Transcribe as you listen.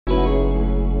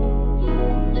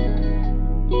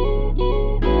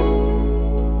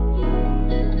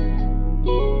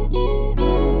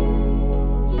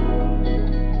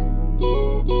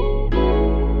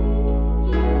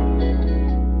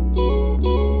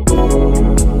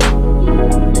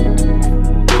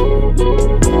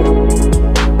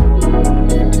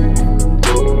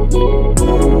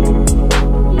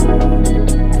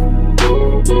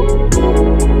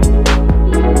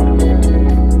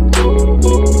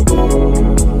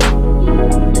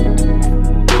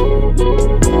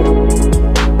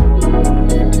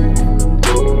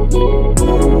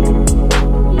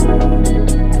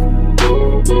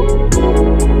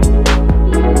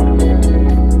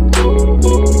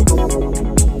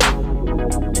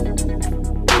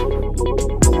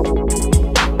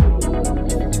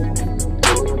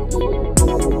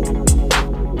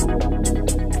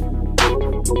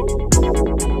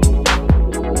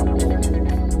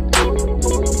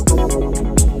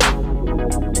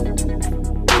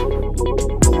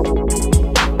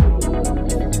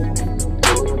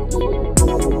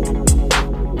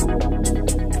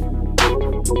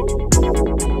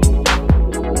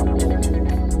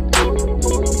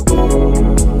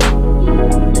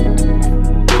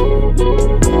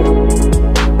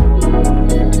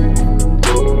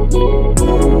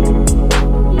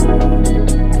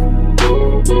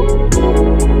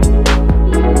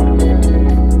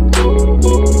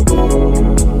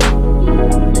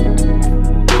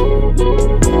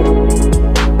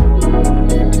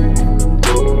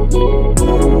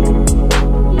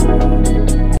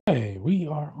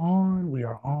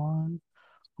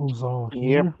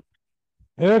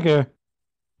Okay.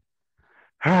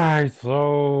 All right,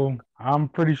 so I'm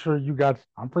pretty sure you got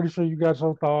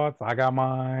your thoughts. I got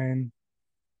mine.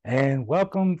 And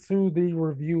welcome to the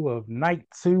review of night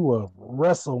two of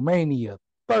WrestleMania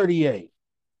 38.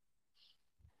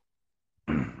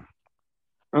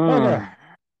 Okay. Mm,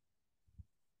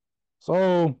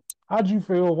 So how'd you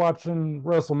feel watching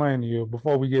WrestleMania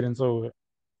before we get into it?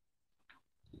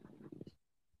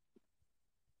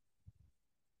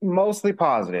 Mostly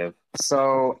positive.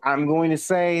 So I'm going to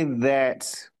say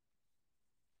that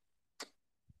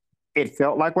it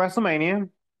felt like WrestleMania.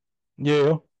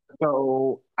 Yeah,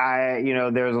 So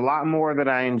there's a lot more that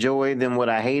I enjoyed than what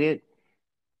I hated.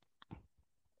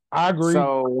 I agree.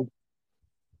 So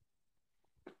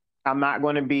I'm not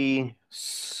going to be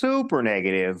super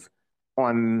negative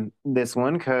on this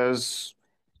one because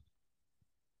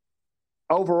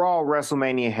overall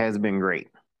WrestleMania has been great.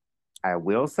 I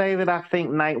will say that I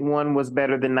think night one was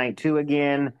better than night two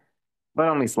again, but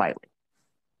only slightly.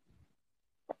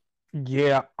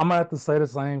 Yeah, I'm gonna have to say the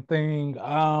same thing.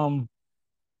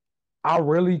 I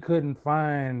really couldn't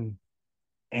find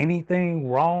anything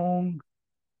wrong.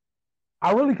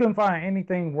 I really couldn't find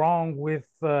anything wrong with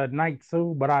night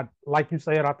two, but like you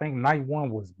said, I think night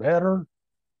one was better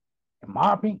in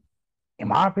my opinion. In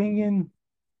my opinion,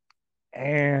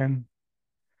 and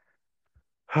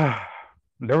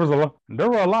there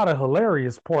were a lot of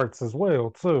hilarious parts as well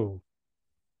too.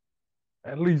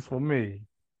 At least for me.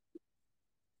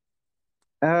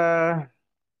 Uh,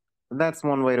 that's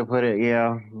one way to put it.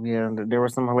 Yeah, yeah. There were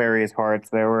some hilarious parts.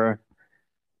 There's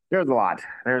a lot.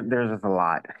 There's just a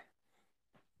lot.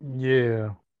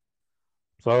 Yeah.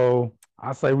 So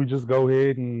I say we just go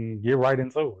ahead and get right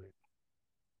into it.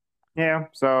 Yeah.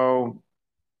 So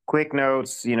quick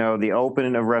notes. The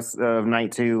opening of rest of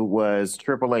night two was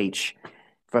Triple H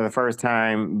for the first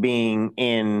time being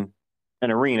in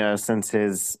an arena since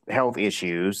his health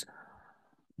issues.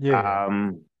 Yeah.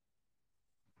 Um,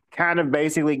 Kind of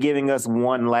basically giving us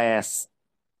one last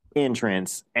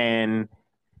entrance, and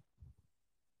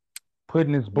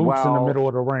Putting his boots in the while middle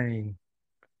of the ring.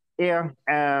 yeah,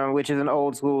 which is an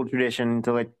old school tradition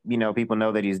to let people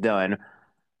know that he's done.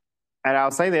 And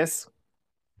I'll say this: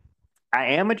 I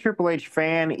am a Triple H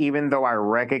fan, even though I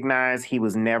recognize he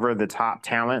was never the top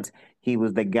talent. He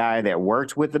was the guy that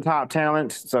worked with the top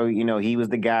talent. So, he was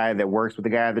the guy that works with the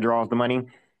guy that draws the money.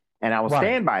 And I will Right.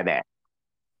 stand by that.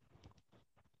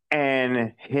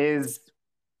 And his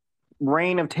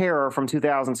reign of terror from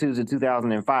 2002 to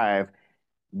 2005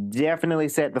 definitely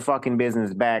set the fucking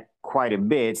business back quite a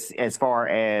bit as far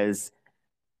as,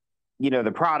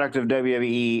 the product of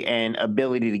WWE and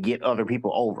ability to get other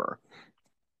people over.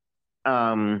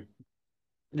 Um,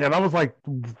 Yeah, that was like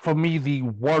for me the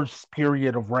worst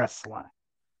period of wrestling.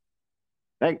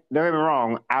 Like, don't get me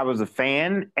wrong, I was a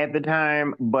fan at the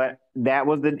time, but that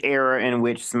was the era in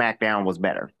which SmackDown was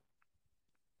better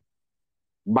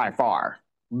by far.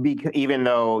 Because even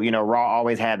though Raw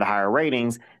always had the higher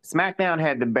ratings, SmackDown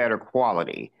had the better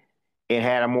quality. It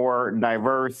had a more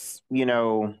diverse,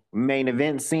 main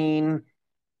event scene,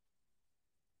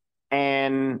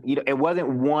 and it wasn't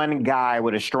one guy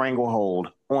with a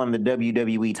stranglehold on the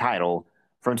WWE title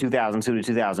from 2002 to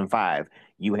 2005.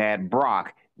 You had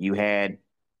Brock, you had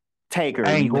Taker,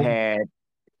 you Angle. had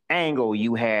Angle,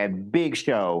 you had Big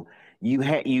Show,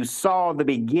 you saw the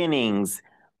beginnings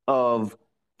of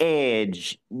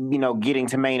Edge, getting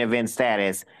to main event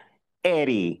status.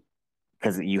 Eddie,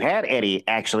 because you had Eddie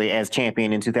actually as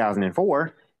champion in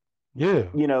 2004. Yeah.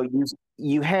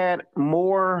 You had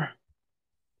more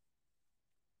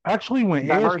Actually, when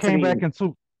Edge came diversity. back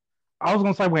into I was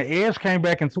gonna say when Edge came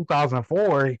back in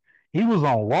 2004, he was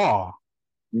on Raw.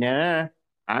 Nah,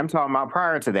 I'm talking about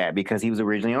prior to that because he was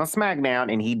originally on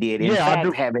SmackDown and he did in Yeah, I fact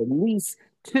do. have at least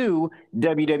two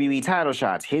WWE title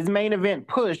shots. His main event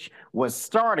push was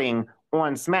starting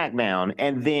on SmackDown,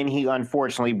 and then he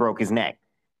unfortunately broke his neck.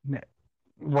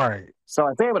 Right. So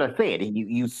I say what I said.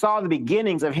 You saw the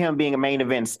beginnings of him being a main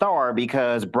event star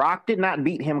because Brock did not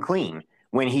beat him clean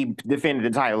when he defended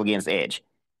the title against Edge.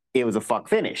 It was a fuck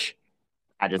finish.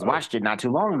 I just Uh, watched it not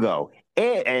too long ago.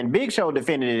 Ed and Big Show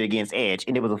defended it against Edge,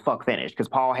 and it was a fuck finish because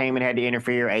Paul Heyman had to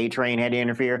interfere, A Train had to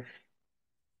interfere.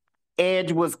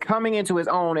 Edge was coming into his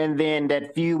own, and then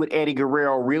that feud with Eddie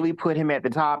Guerrero really put him at the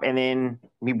top, and then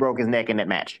he broke his neck in that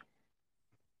match.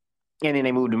 And then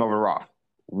they moved him over to Raw.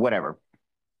 Whatever.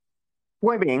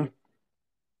 Point being,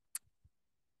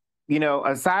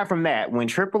 aside from that, when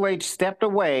Triple H stepped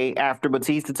away after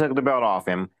Batista took the belt off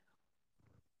him,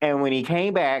 and when he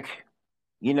came back,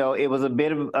 it was a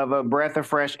bit of a breath of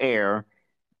fresh air.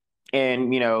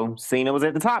 And Cena was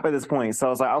at the top at this point,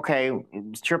 so it's like, okay,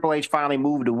 Triple H finally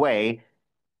moved away.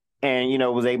 and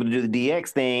was able to do the DX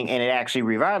thing, and it actually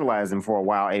revitalized him for a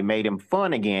while. It made him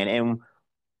fun again, and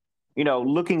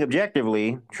looking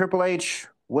objectively, Triple H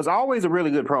was always a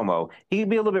really good promo. He'd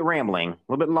be a little bit rambling, a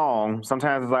little bit long.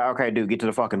 Sometimes it's like, okay, dude, get to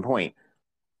the fucking point.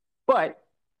 But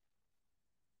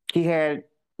he had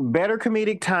better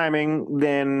comedic timing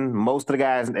than most of the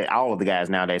guys, all of the guys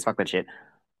nowadays. Fuck that shit.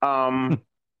 Um,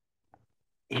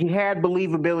 he had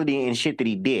believability in shit that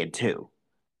he did too.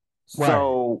 Right.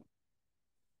 So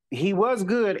he was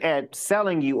good at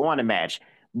selling you on a match,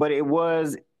 but it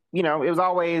was, it was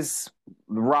always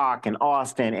Rock and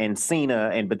Austin and Cena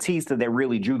and Batista that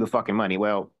really drew the fucking money.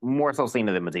 Well, more so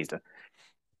Cena than Batista.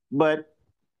 But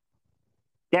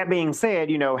that being said,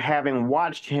 having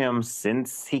watched him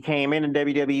since he came in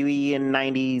WWE in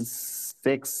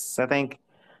 '96, I think,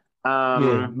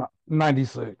 Yeah, um,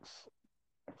 96,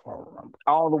 if I remember.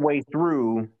 all the way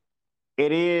through,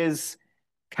 it is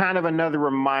kind of another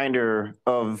reminder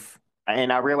of,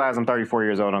 and I realize I'm 34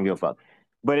 years old, I don't give a fuck,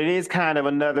 but it is kind of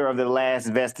another of the last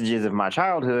vestiges of my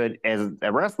childhood as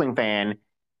a wrestling fan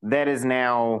that is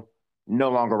now no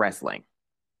longer wrestling.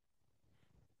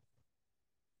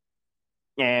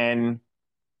 And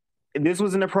this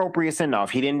was an appropriate send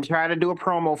off. He didn't try to do a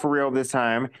promo for real this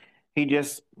time. He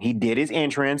did his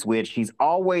entrance, which he's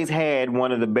always had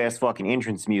one of the best fucking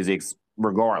entrance musics,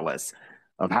 regardless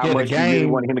of how Yeah, the much you really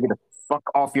want game, him to get the fuck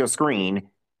off your screen.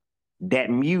 That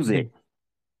the music,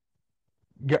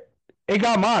 it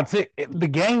got my the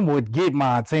game would get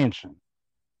my attention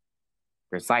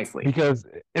precisely. because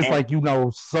it's And like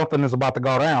something is about to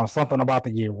go down, something about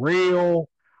to get real,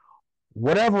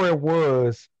 whatever it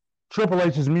was. Triple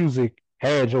H's music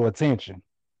had your attention.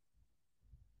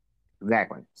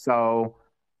 exactly. So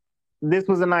this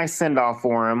was a nice send off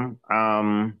for him.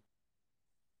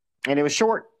 And it was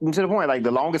short and to the point. Like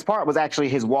the longest part was actually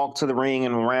his walk to the ring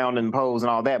and around and pose and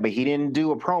all that. But he didn't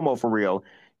do a promo for real.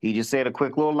 He just said a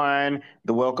quick little line,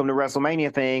 the welcome to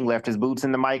WrestleMania thing, left his boots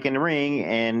in the mic in the ring,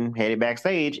 and headed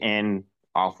backstage. And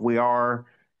off we are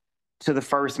to the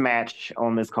first match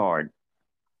on this card,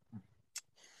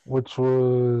 Which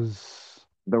was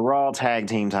the Raw Tag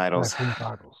Team tag titles. team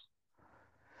titles.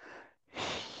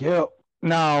 Yep.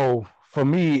 Now, for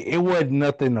me, it wasn't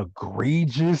nothing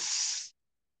egregious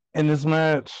in this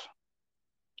match.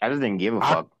 I just didn't give a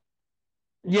I fuck.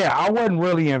 Yeah, I wasn't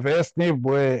really invested,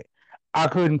 but I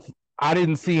couldn't. I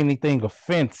didn't see anything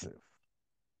offensive.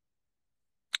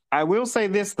 I will say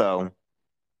this though.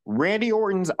 Randy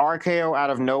Orton's RKO out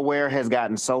of nowhere has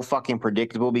gotten so fucking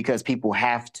predictable because people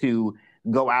have to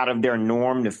go out of their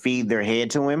norm to feed their head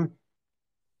to him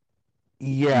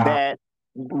Yeah, that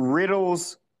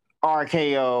Riddle's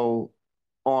RKO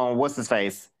on what's his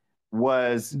face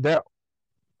was that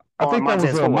I on think that was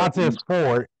Montez Ford. Montez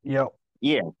Ford. Yep,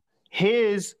 Yeah.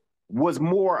 His was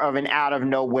more of an out of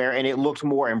nowhere and it looked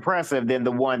more impressive than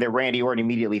the one that Randy Orton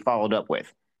immediately followed up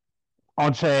with.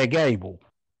 on Chad Gable.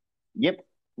 Yep.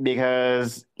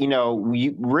 Because,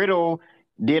 Riddle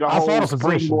did a I saw whole the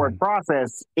springboard positioning.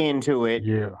 process into it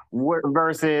Yeah.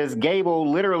 versus Gable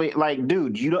literally, like,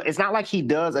 dude, it's not like he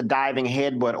does a diving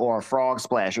headbutt or a frog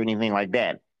splash or anything like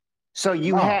that. So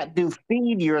you No, had to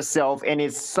feed yourself, and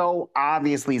it's so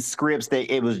obviously scripts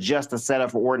that it was just a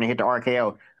setup for Orton to hit the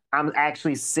RKO. I'm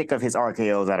actually sick of his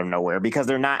RKOs out of nowhere because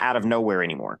they're not out of nowhere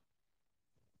anymore.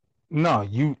 no.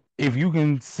 If you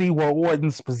can see where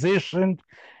Orton's positioned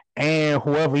and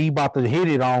whoever he about to hit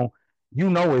it on,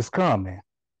 it's coming.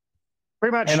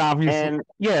 Pretty And much. obviously, And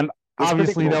yeah, and it's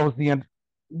obviously predictable. that was the end.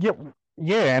 Yeah,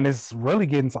 yeah, and it's really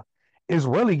getting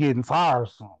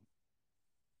tiresome.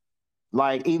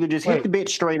 Like either just hit the Wait, bitch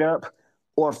straight up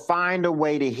or find a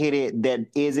way to hit it that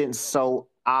isn't so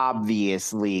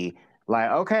obviously like,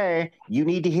 okay, you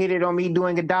need to hit it on me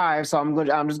doing a dive, so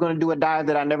I'm just gonna do a dive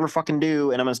that I never fucking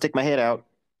do, and I'm gonna stick my head out.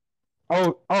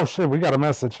 oh shit, we got a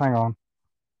message. Hang on.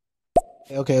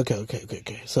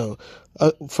 Okay. So,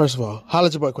 first of all, holla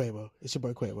at your boy Quavo. It's your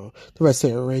boy Quavo, the Red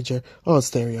Stereo Ranger on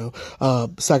stereo.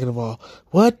 Second of all,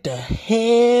 what the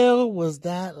hell was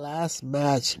that last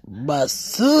match?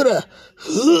 Masuda.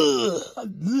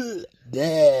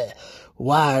 Yeah.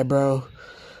 Why, bro?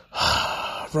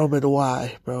 Roman,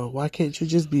 why, bro? Why can't you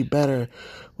just be better?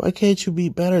 Why can't you be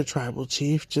better, Tribal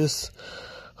Chief? Just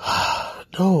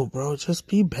no, bro. Just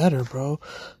be better, bro.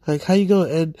 Like, how you gonna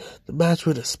end the match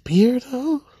with a spear,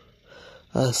 though?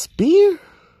 A spear?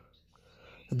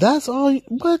 That's all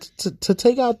what? To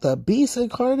take out the beast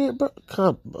incarnate, bro?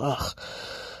 Ugh.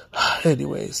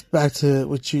 Anyways, back to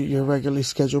your regularly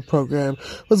scheduled program.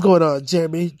 What's going on,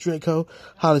 Jeremy, Draco?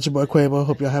 Holla at your boy Quavo.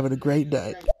 Hope y'all having a great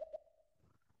night.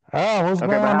 What's Okay, but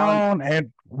going how on?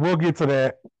 And we'll get to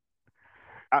that.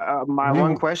 My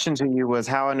one You question to you was,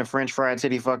 how in the French fried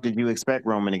titty fuck did you expect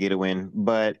Roman to get a win?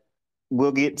 But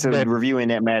we'll get to that reviewing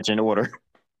that match in order.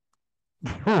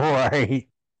 right.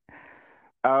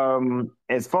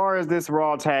 As far as this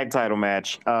Raw tag title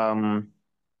match,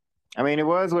 I mean, it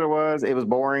was what it was. It was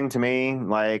boring to me.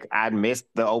 Like, I missed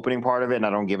the opening part of it, and I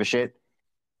don't give a shit.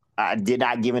 I did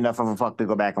not give enough of a fuck to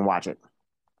go back and watch it.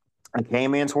 I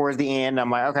came in towards the end. I'm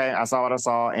like, okay, I saw what I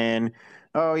saw, and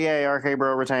oh yeah, RK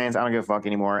Bro retains. I don't give a fuck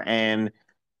anymore. And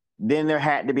then there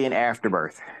had to be an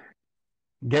afterbirth.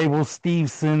 Gable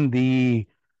Steveson, the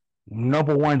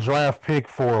number one draft pick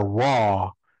for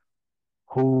Raw,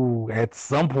 who at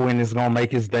some point is going to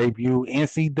make his debut.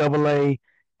 NCAA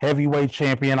heavyweight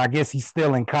champion. I guess he's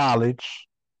still in college.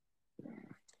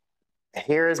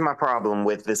 Here is my problem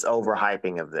with this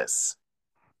overhyping of this.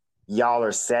 Y'all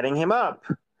are setting him up,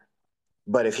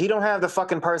 but if he don't have the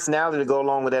fucking personality to go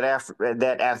along with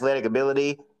that athletic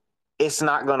ability, it's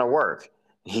not going to work.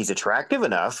 He's attractive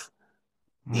enough.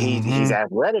 He's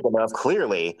athletic enough,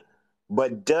 clearly,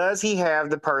 but does he have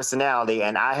the personality?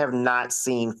 And I have not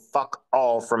seen fuck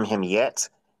all from him yet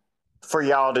for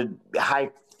y'all to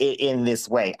hype it in this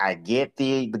way. I get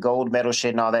the gold medal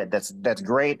shit and all that. That's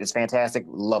great. It's fantastic.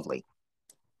 Lovely.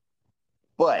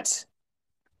 But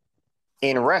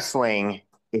in wrestling,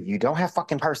 if you don't have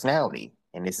fucking personality,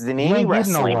 and this is in You any ain't getting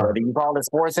wrestling, nowhere. whether you call it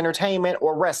sports entertainment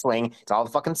or wrestling, it's all the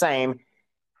fucking same.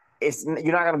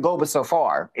 You're not going to go but so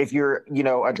far if you're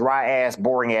a dry ass,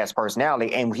 boring ass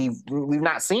personality, and we've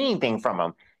not seen anything from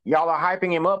him. Y'all are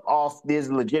hyping him up off this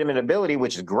legitimate ability,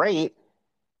 which is great,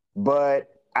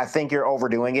 but I think you're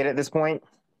overdoing it at this point.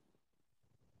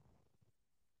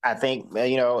 I think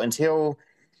until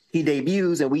he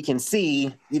debuts and we can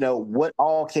see what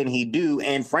all can he do,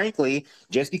 and frankly,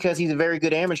 just because he's a very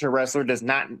good amateur wrestler does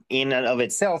not in and of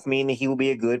itself mean that he will be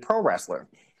a good pro wrestler.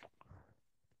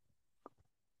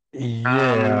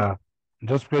 Yeah.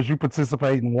 Just because you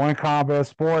participate in one combat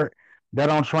sport, that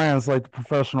don't translate to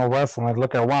professional wrestling.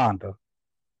 Look at Ronda.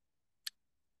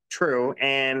 True.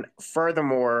 And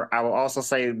furthermore, I will also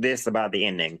say this about the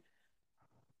ending.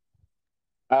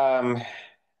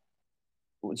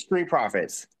 Street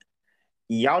Profits.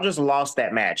 Y'all just lost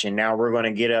that match, and now we're going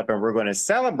to get up and we're going to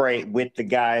celebrate with the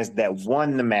guys that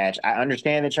won the match. I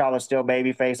understand that y'all are still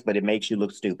babyface, but it makes you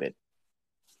look stupid.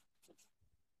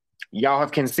 Y'all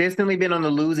have consistently been on the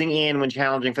losing end when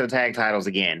challenging for the tag titles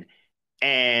again.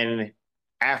 And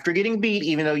after getting beat,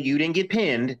 even though you didn't get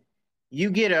pinned, you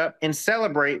get up and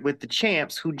celebrate with the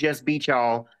champs who just beat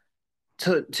y'all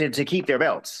to keep their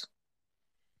belts.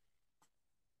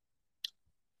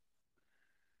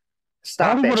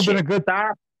 Stop Probably that would have been a shit. good.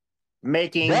 Stop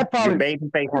making That your probably. baby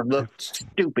faces look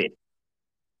stupid.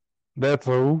 That's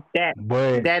who.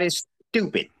 But That is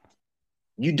stupid.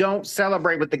 You don't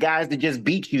celebrate with the guys that just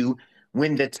beat you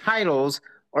when the titles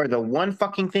are the one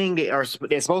fucking thing they're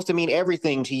supposed to mean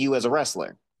everything to you as a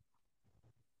wrestler.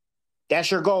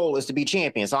 That's your goal, is to be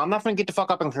champion. So I'm not going to get the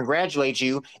fuck up and congratulate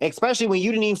you, especially when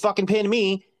you didn't even fucking pin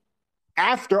me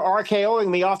after RKOing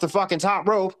me off the fucking top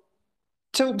rope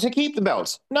to keep the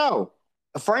belts. No.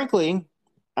 Frankly,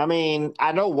 I mean,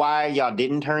 I know why y'all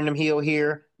didn't turn them heel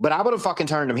here, but I would have fucking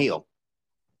turned them heel.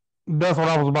 that's what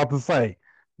I was about to say.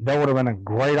 That would have been a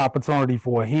great opportunity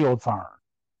for a heel turn.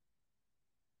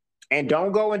 And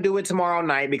don't go and do it tomorrow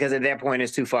night, because at that point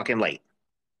it's too fucking late.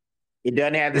 It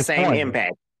doesn't have the It's same pointless.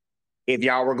 impact. If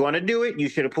y'all were going to do it, you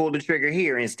should have pulled the trigger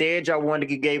here. Instead, y'all wanted to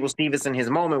give Gable Steveson his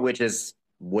moment, which is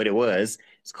what it was.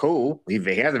 It's cool. He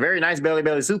has a very nice belly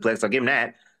suplex. I'll give him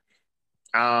that.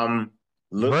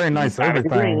 Look, Very he's nice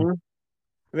obviously everything.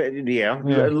 green. Yeah,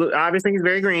 Yeah. obviously he's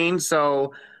very green.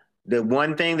 So the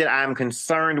one thing that I'm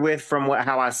concerned with from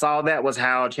how I saw that was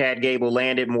how Chad Gable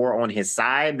landed more on his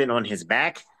side than on his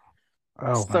back.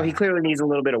 So he Okay. clearly needs a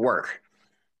little bit of work.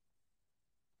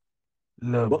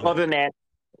 But other Lovely. than that,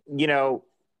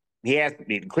 he has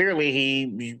clearly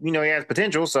he has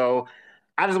potential. So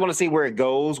I just want to see where it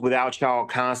goes without y'all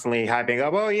constantly hyping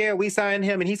up. Oh yeah, we signed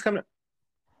him and he's coming.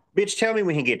 Bitch, tell me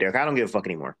when he get there. I don't give a fuck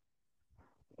anymore.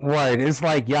 Right. It's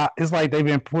like it's like they've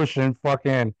been pushing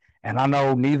fucking, and I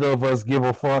know neither of us give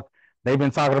a fuck. They've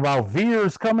been talking about Veer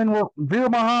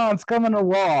Mahan's coming to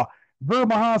Raw. Veer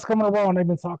Mahan's coming to Raw, and they've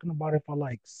been talking about it for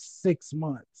like 6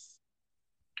 months.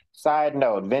 Side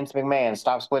note: Vince McMahon,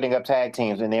 stop splitting up tag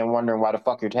teams and then wondering why the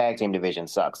fuck your tag team division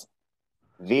sucks.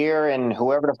 Veer and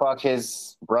whoever the fuck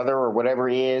his brother or whatever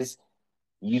he is,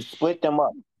 you split them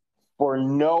up for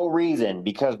no reason,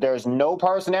 because there's no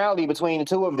personality between the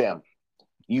two of them.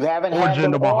 You haven't Or had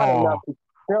them Jinder on enough Mahal. to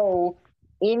show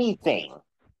anything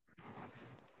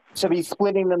to be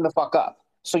splitting them the fuck up.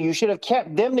 So you should have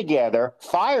kept them together,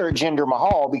 fired Jinder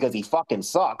Mahal because he fucking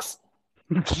sucks,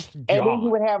 and then you God.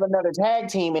 would have another tag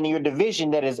team in your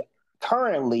division that is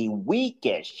currently weak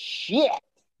as shit.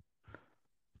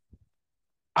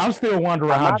 I'm still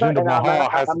wondering I'm how not gonna, Jinder and Mahal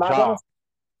has I'm a not gonna, job.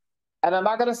 and I'm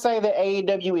not gonna say that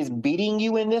AEW is beating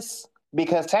you in this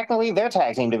because technically their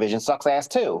tag team division sucks ass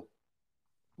too.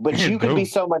 But you could be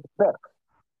Dude. so much better.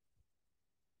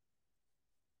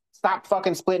 Stop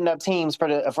fucking splitting up teams for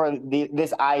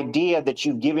this idea that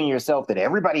you've given yourself that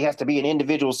everybody has to be an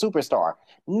individual superstar.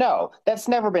 No, that's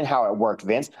never been how it worked,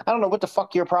 Vince. I don't know what the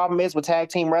fuck your problem is with tag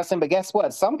team wrestling, but guess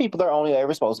what? Some people are only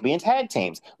ever supposed to be in tag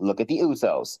teams. Look at the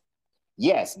Usos.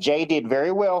 Yes, Jay did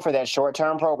very well for that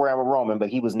short-term program with Roman, but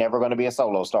he was never going to be a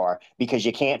solo star because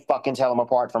you can't fucking tell him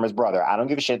apart from his brother. I don't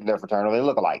give a shit that they're fraternal. They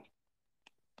look alike.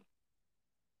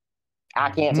 I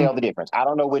can't Mhm. tell the difference. I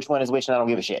don't know which one is which, and I don't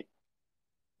give a shit.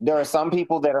 There are some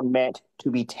people that are meant to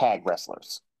be tag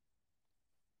wrestlers.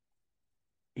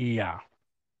 Yeah.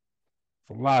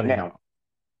 It's a lot of Now, y'all.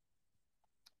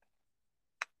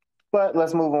 but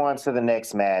let's move on to the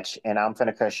next match, and I'm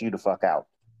finna cuss you the fuck out.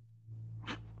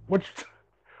 What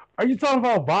are you talking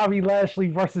about? Bobby Lashley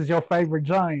versus your favorite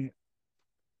giant?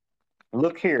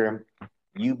 Look here,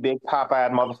 you big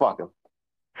pop-eyed motherfucker.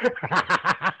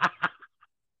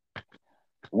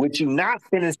 What you not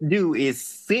finna do is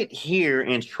sit here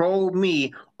and troll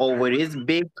me over this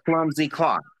big clumsy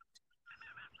clock.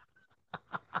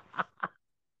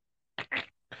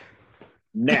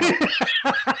 Now,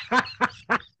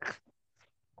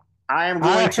 I am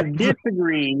going to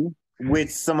disagree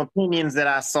with some opinions that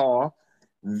I saw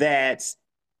that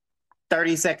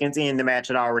 30 seconds in the match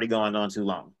had already gone on too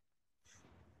long.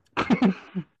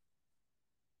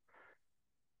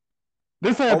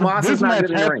 Omos is this not match good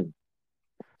in the had ring.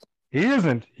 he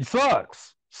isn't. He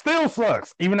sucks. Still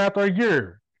sucks, even after a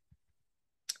year.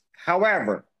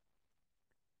 However,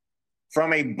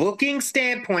 from a booking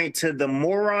standpoint to the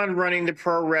moron running the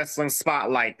pro wrestling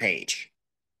spotlight page,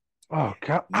 Oh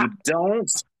God. you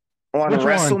don't on Which one?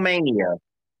 WrestleMania.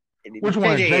 Which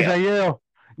one? JJL. JJL?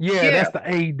 Yeah, Yeah, that's the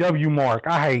AEW mark.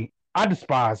 I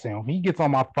despise him. He gets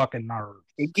on my fucking nerves.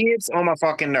 it gets on my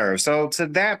fucking nerves. So to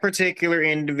that particular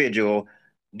individual,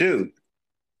 dude,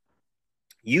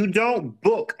 you don't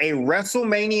book a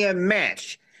WrestleMania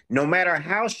match, no matter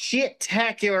how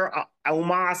shit-tacular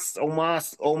Omos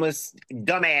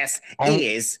dumbass On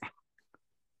is.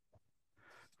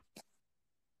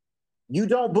 You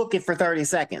don't book it for 30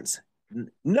 seconds.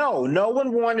 No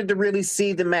one wanted to really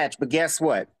see the match, but guess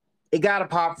what? It got a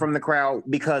pop from the crowd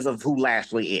because of who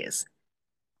Lashley is.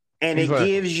 And it exactly.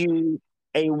 gives you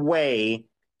a way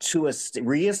to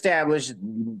reestablish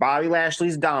Bobby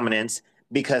Lashley's dominance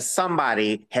because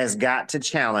somebody has got to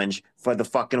challenge for the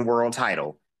fucking world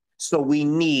title. So we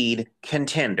need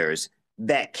contenders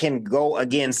that can go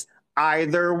against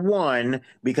either one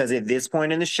because at this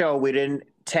point in the show, we didn't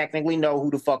technically know who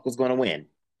the fuck was going to win.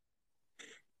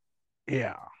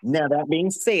 Yeah. Now, that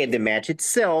being said, the match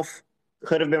itself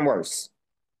could have been worse.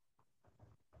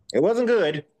 It wasn't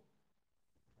good,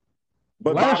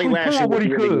 but Bobby Lashley Lashley pulled was what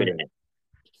he really good could. in it.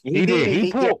 He He did.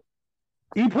 did. Yeah.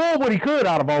 He pulled what he could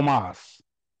out of Omos.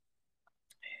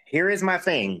 Here is my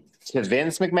thing. To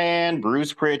Vince McMahon,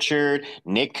 Bruce Pritchard,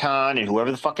 Nick Khan, and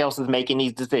whoever the fuck else is making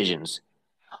these decisions,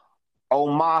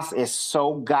 Omos is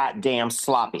so goddamn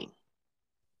sloppy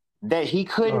that he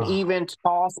couldn't Ugh. even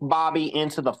toss Bobby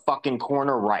into the fucking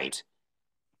corner right.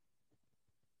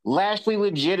 Lashley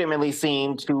legitimately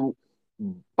seemed to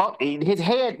his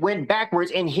head went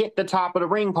backwards and hit the top of the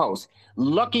ring post.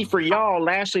 Lucky for y'all,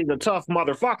 Lashley's a tough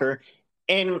motherfucker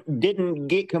and didn't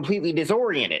get completely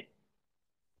disoriented. I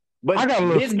But got a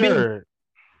little scared.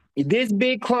 this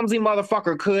big clumsy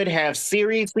motherfucker could have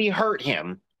seriously hurt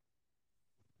him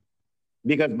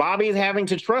because Bobby is having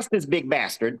to trust this big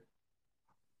bastard.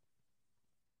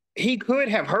 He could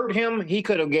have hurt him. He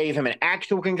could have gave him an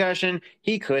actual concussion.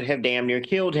 He could have damn near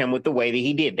killed him with the way that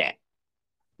he did that.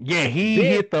 Yeah, he This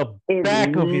hit the is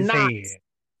back of his not, head.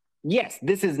 yes,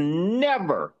 this is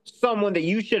never someone that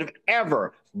you should have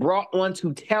ever brought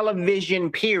onto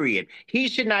television, period. He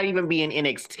should not even be in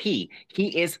NXT.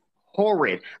 He is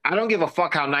horrid. I don't give a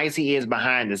fuck how nice he is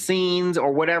behind the scenes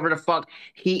or whatever the fuck.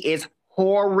 He is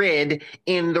horrid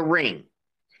in the ring.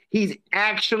 He's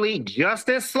actually just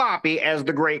as sloppy as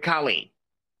the great Khali.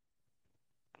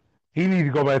 He need to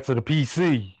go back to the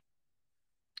PC.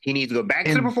 He needs to go back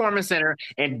to the Performance Center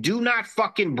and do not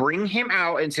fucking bring him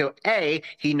out until A,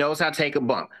 he knows how to take a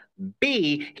bump.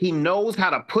 B, he knows how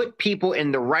to put people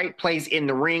in the right place in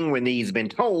the ring when he's been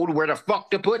told where the fuck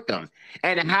to put them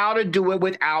and how to do it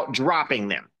without dropping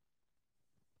them.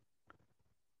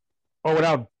 or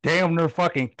without damn near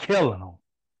fucking killing him.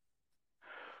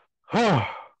 Hold that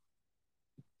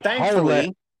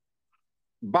Thankfully,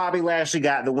 Bobby Lashley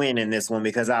got the win in this one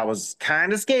because I was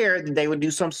kind of scared that they would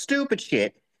do some stupid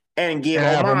shit and give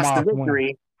and have Omos the Omos win.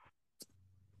 victory.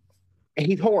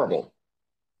 He's horrible.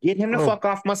 Get him the Oh, fuck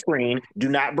off my screen. Do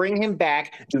not bring him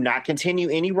back. Do not continue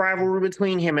any rivalry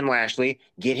between him and Lashley.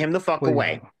 Get him the fuck please.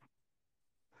 away.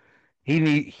 He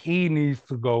needs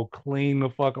to go clean the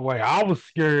fuck away. I was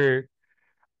scared.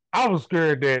 I was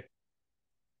scared that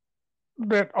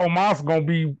Omos gonna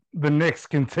be the next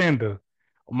contender.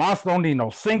 Omos don't need no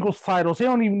singles titles. He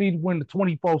don't even need to win the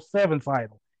 24/7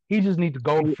 title. He just need to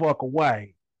go the fuck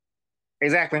away.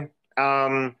 Exactly.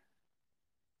 And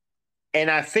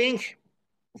I think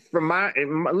from my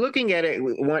looking at it,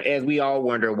 as we all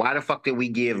wonder, why the fuck did we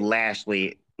give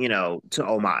Lashley, to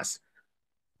Omos?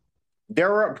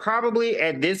 There are probably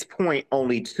at this point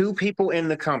only two people in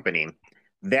the company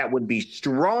that would be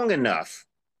strong enough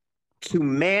to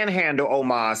manhandle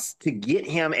Omos to get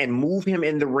him and move him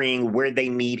in the ring where they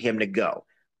need him to go.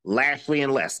 Lashley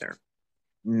and Lesnar.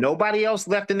 Nobody else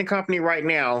left in the company right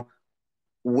now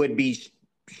would be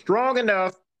strong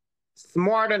enough,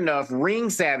 smart enough, ring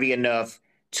savvy enough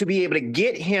to be able to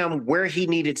get him where he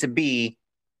needed to be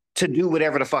to do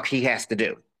whatever the fuck he has to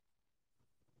do.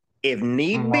 If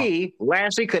need be,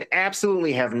 Lashley could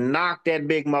absolutely have knocked that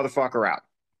big motherfucker out.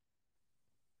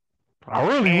 I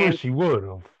really wish he would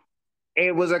have.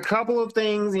 It was a couple of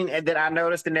things that I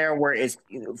noticed in there where it's,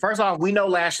 first off, we know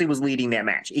Lashley was leading that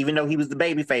match. Even though he was the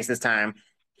babyface this time,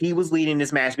 he was leading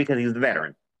this match because he was the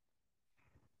veteran.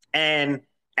 And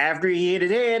after he hit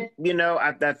his head,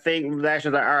 I think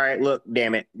Lashley was like, all right, look,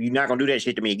 damn it, you're not going to do that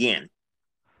shit to me again.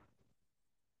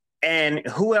 And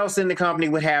who else in the company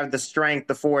would have the strength,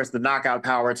 the force, the knockout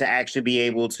power to actually be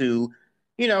able to,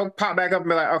 pop back up and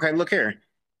be like, okay, look here.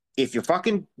 If you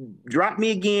fucking drop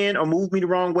me again or move me the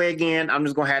wrong way again, I'm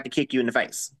just going to have to kick you in the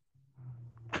face.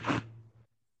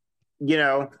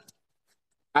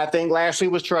 I think Lashley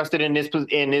was trusted in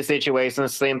this situation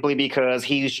simply because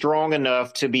he's strong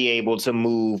enough to be able to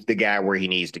move the guy where he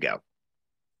needs to go.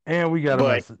 And we got a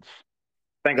message.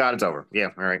 Thank God it's over. Yeah,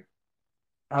 all right.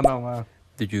 I know, man.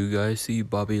 Did you guys see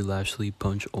Bobby Lashley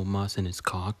punch Omos in his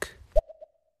cock?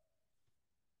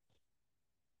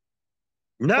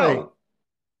 No. Wait.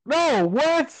 No,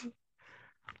 what?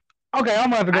 Okay,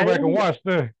 I'm gonna have to go back and watch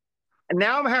that.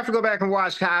 Now I'm gonna have to go back and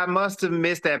watch. I must have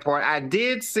missed that part. I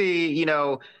did see,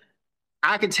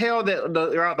 I could tell that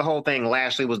throughout the whole thing,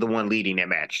 Lashley was the one leading that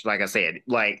match. Like I said,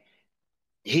 and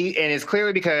it's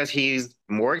clearly because he's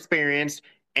more experienced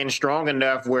and strong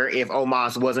enough where if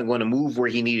Omos wasn't going to move where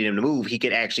he needed him to move, he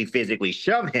could actually physically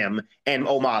shove him and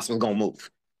Omos was going to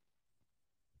move.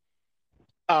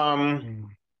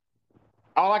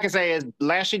 All I can say is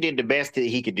Lashley did the best that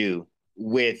he could do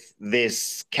with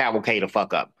this cavalcade of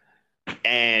fuck up.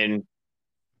 And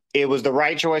it was the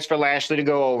right choice for Lashley to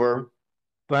go over.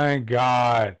 Thank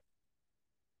God.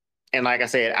 And like I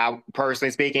said,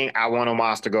 personally speaking, I want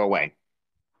Omos to go away.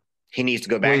 He needs to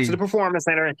go back to the Performance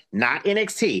Center, not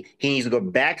NXT. He needs to go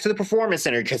back to the Performance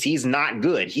Center because he's not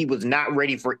good. He was not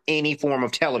ready for any form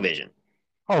of television.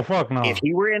 Oh, fuck no. If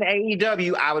he were in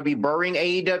AEW, I would be burying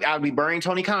AEW. I would be burying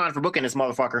Tony Khan for booking this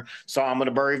motherfucker. So I'm going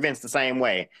to bury Vince the same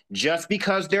way. Just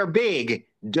because they're big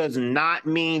does not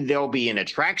mean they'll be an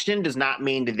attraction, does not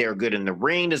mean that they're good in the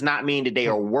ring, does not mean that they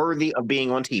are worthy of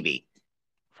being on TV.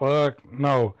 Fuck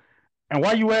no. And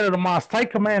while you at it, Omos,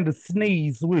 take command to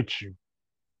sneeze with you.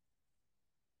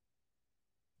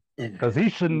 Because he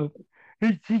shouldn't.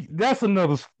 That's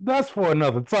for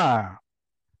another time.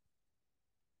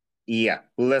 Yeah,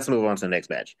 let's move on to the next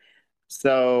match.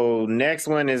 So next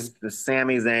one is the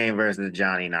Sami Zayn versus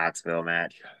Johnny Knoxville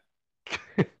match.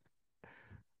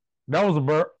 That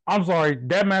was I'm sorry,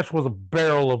 that match was a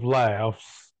barrel of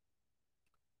laughs.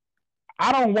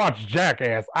 I don't watch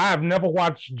Jackass. I have never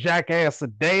watched Jackass a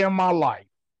day in my life.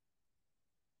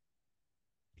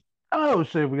 Oh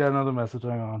shit, we got another message.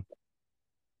 Hang on.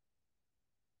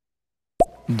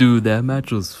 Dude, that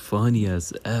match was funny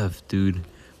as F, dude.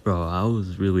 Bro, I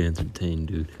was really entertained,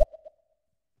 dude.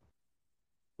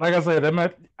 Like I said,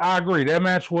 I agree. That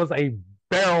match was a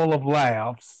barrel of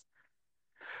laughs.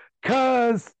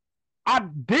 Cause I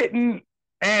didn't,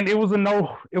 and it was a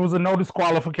no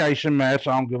disqualification match.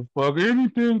 I don't give a fuck.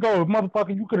 Anything goes.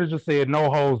 Motherfucker, you could have just said no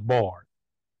holds barred.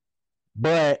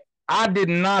 But I did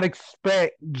not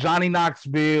expect Johnny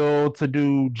Knoxville to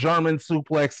do German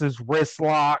suplexes, wrist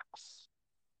locks,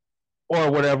 or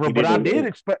whatever. But I did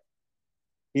expect.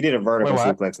 He did a vertical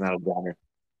suplex, not a jammer.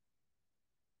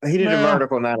 He did a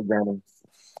vertical, not a jammer.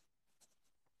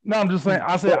 No, I'm just saying.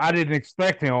 I said I didn't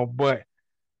expect him, but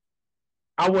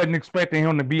I wasn't expecting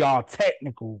him to be all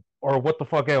technical or what the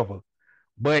fuck ever.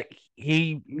 But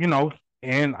he,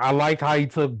 and I liked how he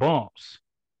took bumps.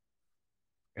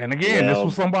 And again, this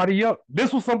was Well, somebody else.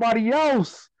 This was somebody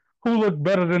else who looked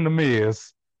better than the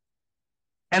Miz.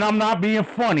 And I'm not being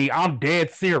funny. I'm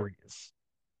dead serious.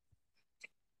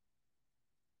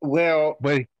 well,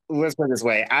 But let's put it this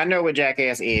way. I know what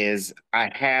Jackass is.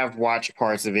 I have watched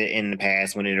parts of it in the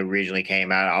past when it originally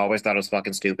came out. I always thought it was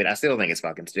fucking stupid. I still think it's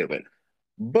fucking stupid.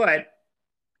 But I've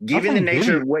given the seen nature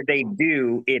video. of what they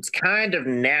do, it's kind of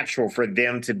natural for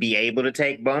them to be able to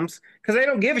take bumps because they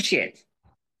don't give a shit.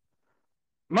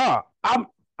 Nah,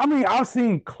 I mean, I've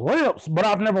seen clips, but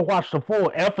I've never watched a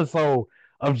full episode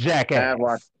of I've watched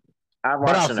Jackass. I've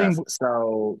But watched I've enough. seen,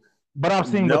 So but I've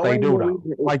seen what they knowing do what though.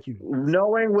 we Like you,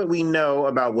 knowing what we know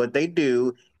about what they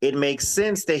do, it makes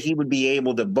sense that he would be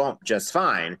able to bump just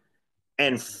fine.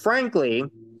 And frankly,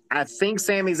 I think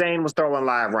Sami Zayn was throwing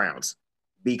live rounds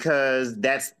because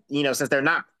that's, since they're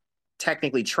not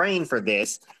technically trained for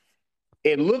this,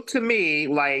 it looked to me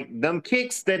like them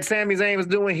kicks that Sami Zayn was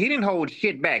doing, he didn't hold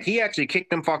shit back. He actually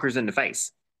kicked them fuckers in the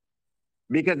face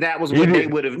because that was he what they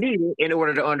did. would have needed in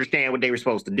order to understand what they were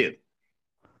supposed to do.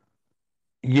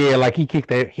 Yeah, like he kicked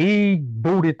that. He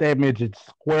booted that midget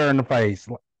square in the face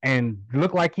and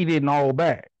looked like he didn't hold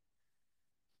back.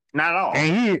 Not at all.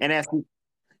 And And that's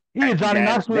he and Johnny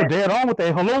Knoxville that dead on with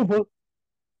that haluva.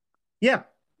 yeah.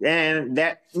 And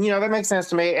that, that makes sense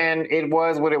to me. And it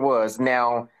was what it was.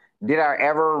 Now, did I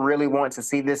ever really want to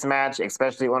see this match,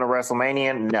 especially on a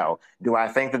WrestleMania? No. Do I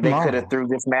think that they could have No. threw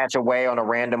this match away on a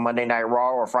random Monday Night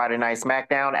Raw or Friday Night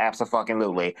SmackDown?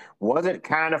 Absolutely. Was it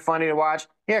kind of funny to watch?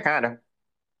 Yeah, kind of.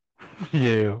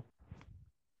 Yeah.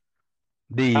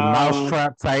 The Um,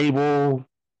 mousetrap table.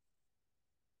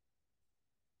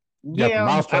 You got the yeah, I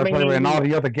mousetrap table and mean,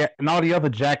 all the other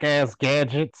jackass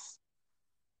gadgets.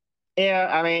 yeah,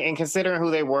 I mean, and considering who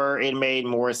they were, it made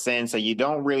more sense. So I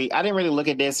didn't really look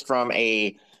at this from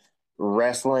a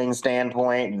wrestling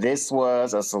standpoint. This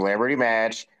was a celebrity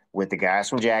match with the guys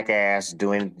from Jackass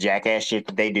doing Jackass shit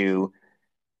that they do.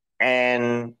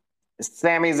 And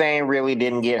Sami Zayn really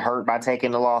didn't get hurt by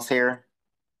taking the loss here.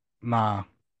 Nah.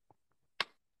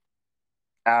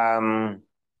 Um,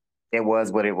 it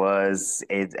was what it was.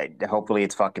 Hopefully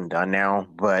it's fucking done now.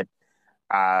 But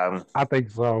I think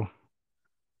so.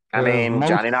 I Because mean,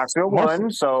 Johnny Knoxville most,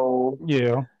 won, so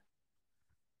yeah,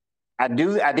 I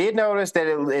did notice that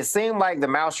it seemed like the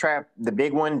mousetrap, the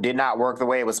big one, did not work the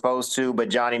way it was supposed to, but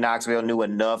Johnny Knoxville knew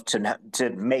enough to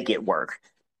make it work,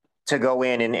 to go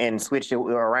in and switch it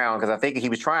around, because I think he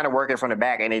was trying to work it from the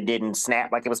back and it didn't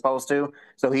snap like it was supposed to.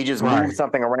 So he just moved right.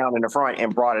 something around in the front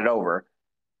and brought it over,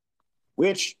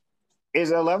 which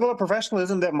is a level of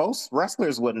professionalism that most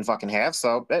wrestlers wouldn't fucking have.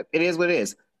 So it is what it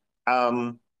is.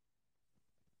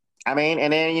 I mean,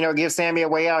 and then, give Sammy a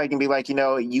way out. He can be like,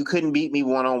 you couldn't beat me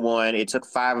one-on-one. It took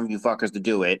 5 of you fuckers to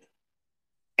do it.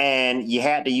 And you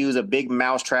had to use a big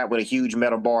mousetrap with a huge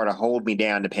metal bar to hold me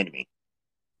down to pin me.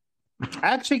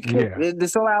 Actually, Yeah.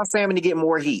 this allows Sammy to get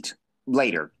more heat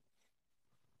later.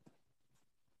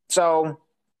 So,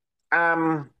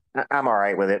 I'm all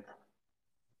right with it.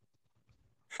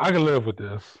 I can live with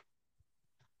this.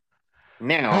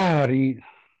 Now, The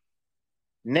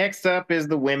next up is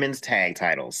the women's tag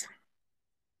titles.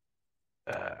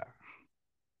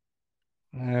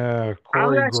 I'm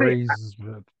Corey actually, Graves.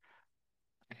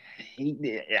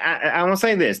 I want to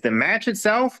say this: the match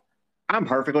itself, I'm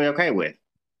perfectly okay with.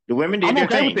 The women did I'm their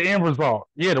okay with thing. the end result.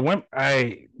 Yeah, the women.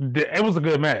 It was a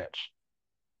good match.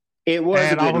 It was a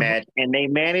And I good was match, and they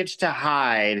managed to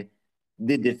hide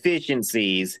the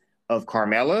deficiencies of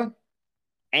Carmella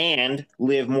and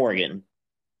Liv Morgan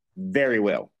very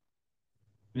well.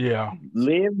 Yeah.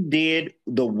 Liv did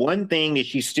the one thing that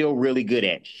she's still really good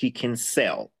at. She can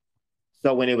sell.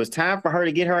 So when it was time for her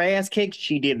to get her ass kicked,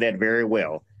 she did that very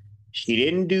well. She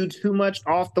didn't do too much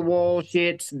off the wall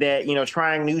shit that,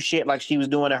 trying new shit like she was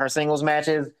doing in her singles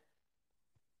matches.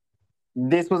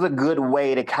 This was a good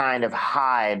way to kind of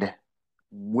hide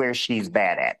where she's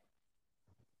bad at.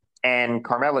 And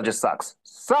Carmella just sucks.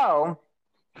 So,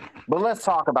 but let's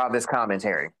talk about this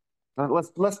commentary.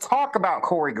 Let's talk about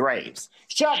Corey Graves.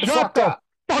 Shut the Shut fuck the up.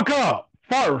 fuck up.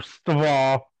 First of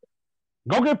all,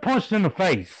 go get punched in the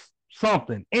face.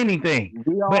 Something, anything.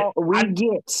 We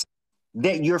get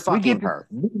that you're fucking her.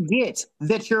 We get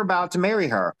that you're about to marry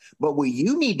her. But what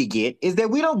you need to get is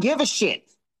that we don't give a shit.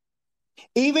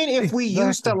 Even if we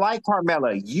used to like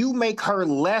Carmella, you make her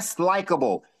less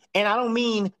likable. And I don't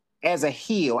mean as a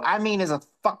heel. I mean as a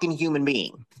fucking human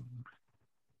being.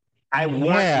 I want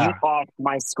you off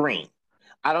my screen.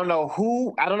 I don't know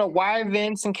why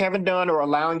Vince and Kevin Dunn are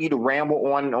allowing you to ramble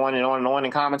on and on and on and on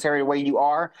in commentary the way you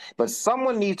are, but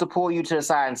someone needs to pull you to the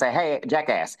side and say, hey,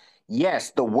 jackass,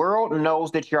 yes, the world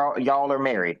knows that y'all are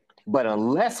married, but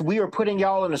unless we are putting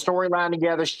y'all in a storyline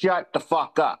together, shut the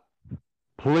fuck up.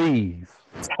 Please.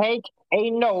 Take a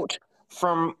note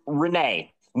from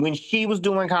Renee when she was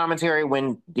doing commentary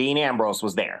when Dean Ambrose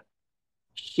was there.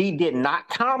 She did not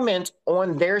comment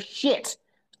on their shit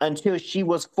until she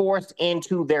was forced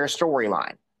into their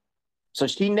storyline. So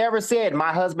she never said,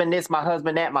 my husband this, my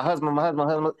husband that, my husband, my husband,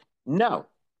 my husband. No.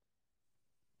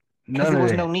 Because None there of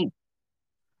was that. no need.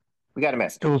 We got a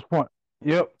message. It was point.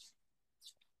 Yep.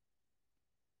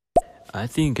 I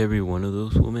think every one of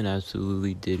those women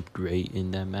absolutely did great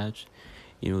in that match.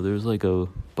 You know, there's like a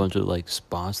bunch of like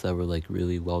spots that were like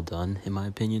really well done, in my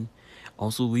opinion.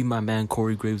 Also, leave my man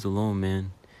Corey Graves alone,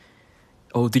 man.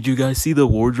 Oh, did you guys see the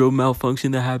wardrobe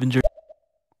malfunction that happened during?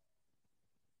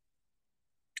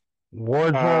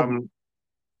 Wardrobe.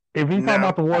 If you talking No.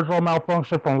 about the wardrobe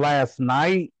malfunction from last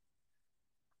night,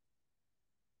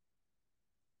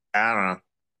 I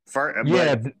don't know.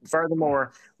 yeah, But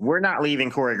furthermore, we're not leaving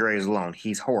Corey Graves alone.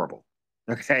 He's horrible.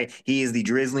 Okay, he is the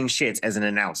drizzling shits as an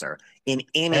announcer in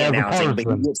any as a announcing, but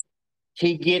person,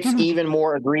 he gets even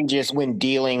more egregious when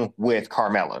dealing with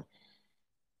Carmella.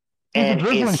 he's a And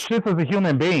dribbling it's shit as a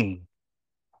human being.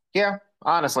 yeah,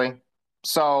 honestly.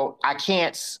 So I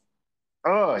can't.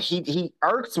 He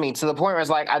irks me to the point where it's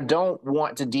like I don't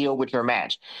want to deal with your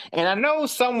match. And I know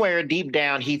somewhere deep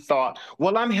down he thought,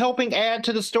 well, I'm helping add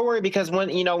to the story because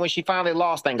when she finally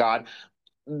lost, thank God,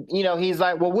 he's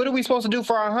like, well, what are we supposed to do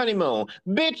for our honeymoon?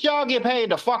 Bitch, y'all get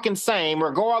paid the fucking same,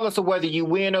 regardless of whether you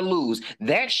win or lose.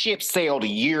 That ship sailed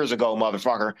years ago,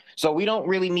 motherfucker. So we don't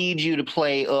really need you to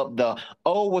play up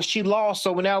well, she lost,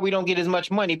 so now we don't get as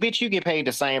much money. Bitch, you get paid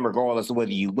the same, regardless of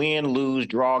whether you win, lose,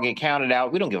 draw, get counted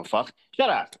out. We don't give a fuck. Shut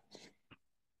up.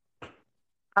 Just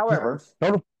However,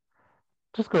 go to,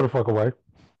 just go the fuck away.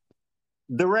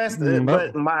 the rest,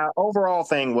 but No, my overall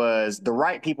thing was the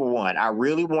right people won. I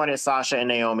really wanted Sasha and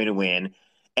Naomi to win,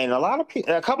 and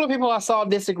a couple of people I saw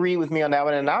disagree with me on that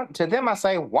one. And to them, I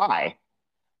say, why?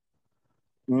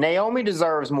 Naomi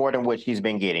deserves more than what she's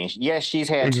been getting. Yes, she's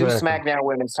had two exactly. SmackDown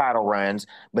Women's title runs,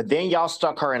 but then y'all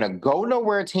stuck her in a go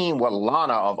nowhere team with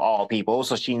Lana of all people,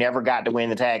 so she never got to win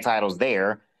the tag titles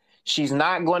there. She's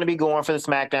not going to be going for the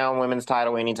SmackDown Women's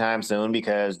title anytime soon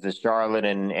because the Charlotte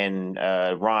and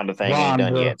Ronda thing ain't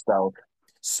done Ronda. yet. So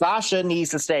Sasha needs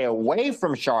to stay away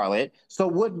from Charlotte. So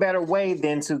what better way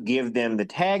than to give them the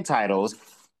tag titles?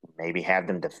 Maybe have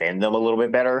them defend them a little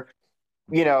bit better,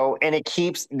 and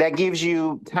that gives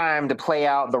you time to play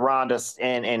out the Ronda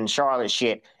and Charlotte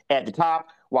shit at the top,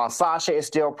 while Sasha is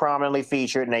still prominently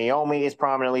featured, Naomi is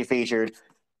prominently featured,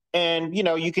 and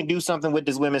you can do something with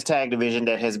this women's tag division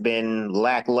that has been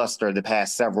lackluster the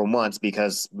past several months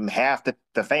because half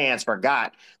the fans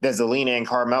forgot that Zelina and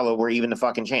Carmella were even the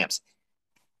fucking champs.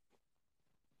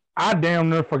 I damn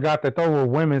near forgot that they were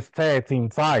women's tag team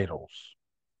titles.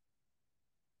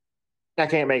 I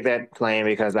can't make that claim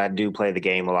because I do play the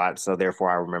game a lot, so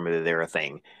therefore I remember that they're a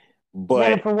thing.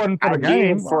 Well, if But it wasn't for I the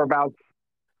did game, for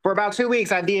about 2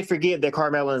 weeks, I did forget that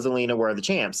Carmella and Zelina were the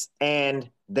champs, and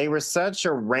they were such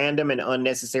a random and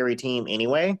unnecessary team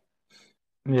anyway.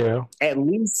 yeah, At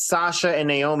least Sasha and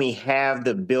Naomi have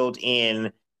the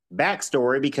built-in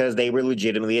backstory because they were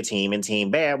legitimately a team in Team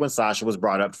Bad when Sasha was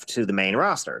brought up to the main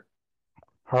roster.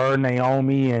 her,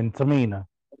 Naomi, and Tamina.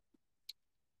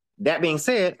 That being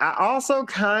said, I also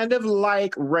kind of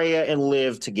like Rhea and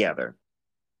Liv together.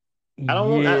 I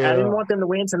didn't Yeah, want them to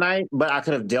win tonight, but I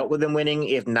could have dealt with them winning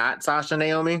if not Sasha and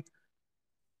Naomi.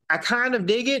 I kind of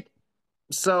dig it.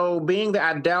 So, being that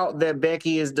I doubt that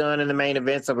Becky is done in the main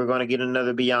event, so we're going to get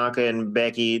another Bianca and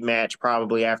Becky match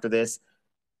probably after this.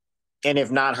 And if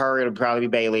not her, it'll probably be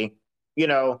Bailey. You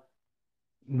know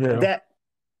yeah. that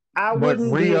I But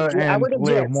wouldn't be. Rhea I and would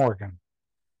Liv object. Morgan.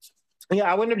 Yeah,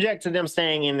 I wouldn't object to them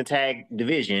staying in the tag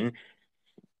division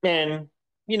and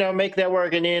make that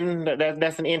work. And then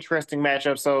that's an interesting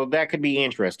matchup. So that could be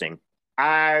interesting.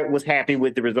 I was happy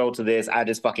with the results of this. I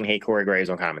just fucking hate Corey Graves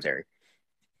on commentary.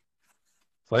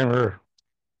 Same here.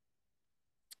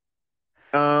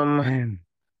 Um. And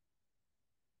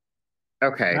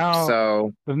Okay. now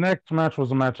So the next match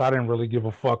was a match I didn't really give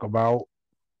a fuck about.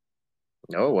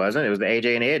 no, it wasn't. It was the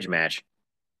AJ and Edge match.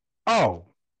 Oh,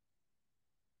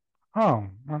 oh,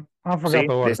 I forgot See, the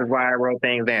this order. is why I wrote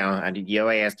things down.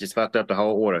 Your ass just fucked up the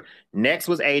whole order. Next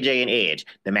was AJ and Edge.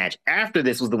 The match after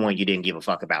this was the one you didn't give a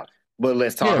fuck about. But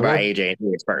let's talk Yeah, about well, AJ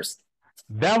and Edge first.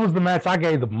 that was the match I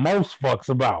gave the most fucks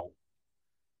about.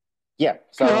 Yeah,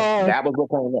 so God, that was what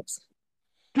came next.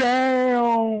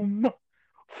 damn.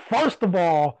 First of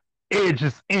all,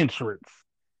 Edge's entrance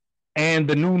and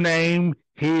the new name,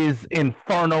 his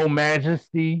Inferno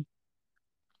Majesty.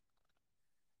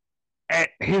 At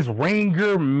his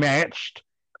ringer matched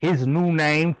his new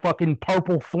name, fucking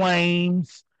Purple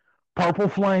Flames. Purple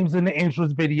Flames in the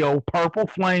entrance video, Purple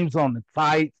Flames on the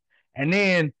tights. And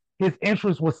then his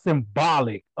entrance was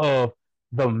symbolic of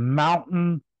the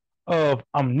mountain of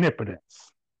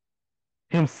omnipotence.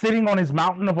 Him sitting on his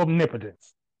mountain of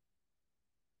omnipotence.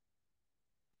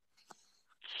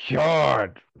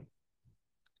 God.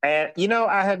 And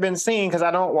I had been seeing, because I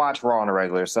don't watch Raw on a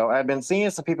regular, so I've been seeing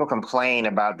some people complain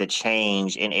about the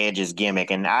change in Edge's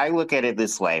gimmick, and I look at it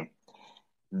this way.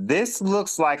 This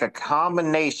looks like a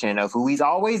combination of who he's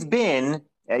always been,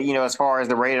 as far as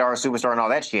the rated R superstar and all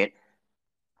that shit,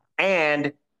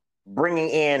 and bringing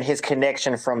in his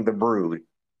connection from the Brood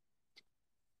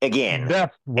again.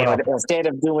 That's what instead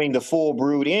of doing the full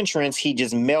Brood entrance, he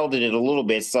just melded it a little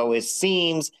bit, so it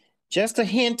seems just a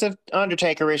hint of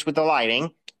Undertaker-ish with the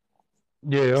lighting.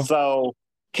 Yeah. So,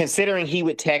 considering he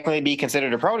would technically be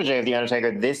considered a protege of the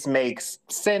Undertaker, this makes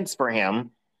sense for him,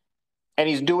 and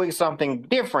he's doing something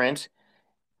different.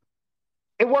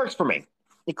 It works for me.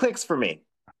 It clicks for me.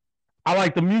 I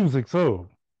like the music too.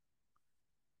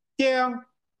 Yeah.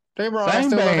 Don't wrong. I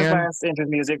still love his last entrance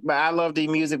music, but I love the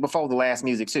music before the last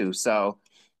music too. So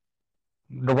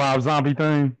the Rob Zombie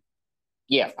thing.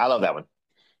 Yeah, I love that one.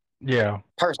 Yeah.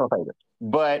 Personal favorite.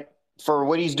 But for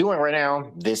what he's doing right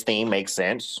now, this theme makes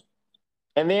sense.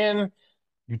 And then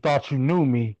you thought you knew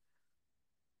me.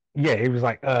 Yeah, it was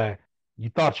like, you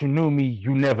thought you knew me,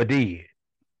 you never did.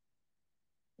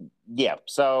 Yeah.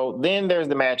 So then there's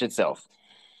the match itself.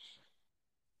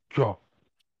 Yo.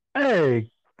 Hey,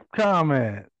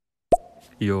 comment.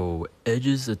 Yo,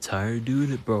 Edge's attire,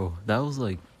 dude, bro, that was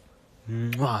like,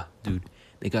 mwah, dude.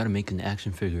 They gotta make an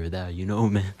action figure of that,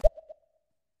 man.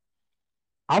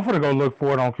 I'm gonna go look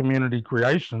for it on Community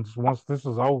Creations once this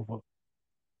is over.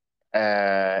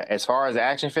 As far as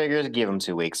action figures, give them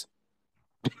 2 weeks.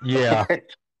 Yeah.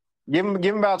 Give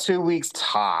him about 2 weeks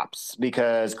tops,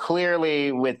 because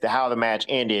clearly with how the match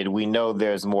ended, we know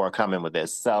there's more coming with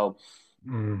this. So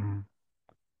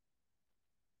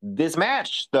This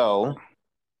match, though,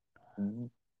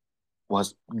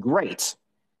 was great.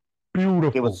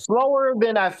 Beautiful. It was slower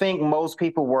than I think most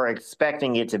people were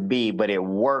expecting it to be, but it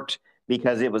worked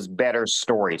because it was better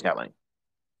storytelling.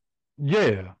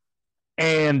 Yeah.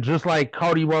 And just like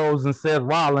Cody Rhodes and Seth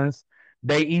Rollins,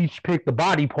 they each picked a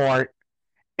body part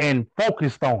and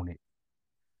focused on it.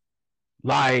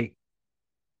 Like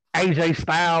AJ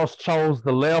Styles chose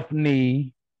the left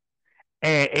knee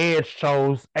and Edge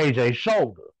chose AJ's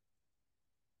shoulder.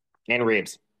 And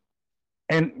ribs.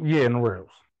 And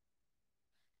ribs.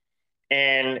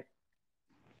 And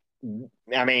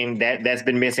I mean, that's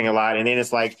been missing a lot. And then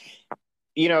it's like,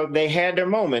 they had their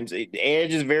moments.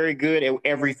 Edge is very good at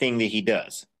everything that he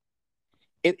does.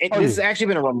 This has actually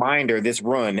been a reminder, this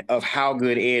run, of how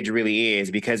good Edge really is.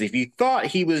 Because if you thought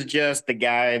he was just the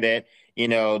guy that,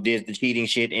 did the cheating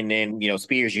shit and then,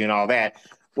 spears you and all that,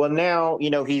 well, now,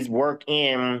 he's worked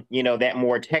in, that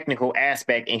more technical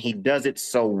aspect, and he does it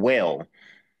so well.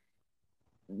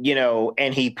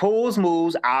 And he pulls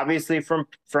moves, obviously,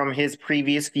 from his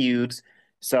previous feuds.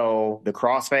 So the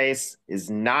crossface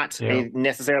is not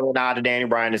necessarily a nod to Daniel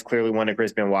Bryan. It's clearly one to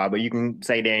Chris Benoit, but you can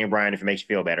say Daniel Bryan if it makes you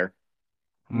feel better.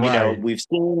 Right. We've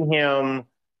seen him,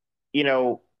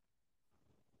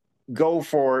 go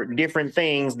for different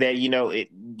things that, it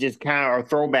just kind of are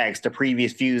throwbacks to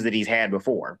previous feuds that he's had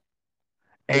before.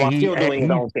 And while still doing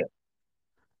his own thing.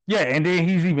 Yeah, and then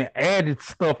he's even added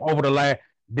stuff over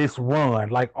this run,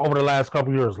 like over the last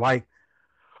couple years. Like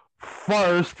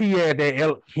first, he had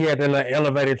that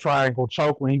elevated triangle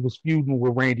choke when he was feuding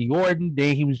with Randy Orton.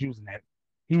 Then he was using that.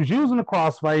 He was using the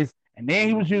crossface, and then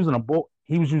he was using a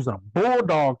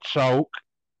bulldog choke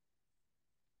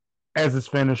as his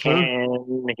finisher.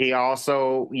 And he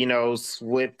also,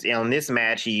 slipped on this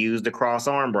match. He used the cross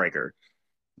arm breaker.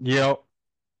 Yep.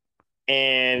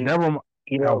 And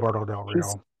Alberto Del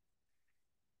Rio.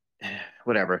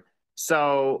 Whatever.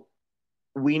 So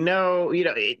we know,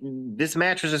 this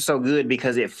match was just so good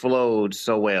because it flowed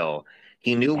so well.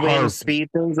 He knew when to speed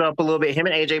things up a little bit. Him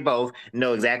and AJ both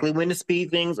know exactly when to speed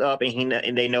things up,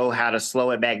 and they know how to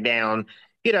slow it back down.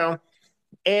 Ebb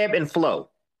and flow.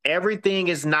 Everything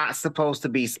is not supposed to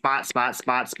be spot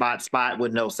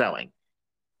with no selling.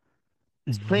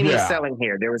 There's plenty of selling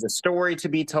here. There was a story to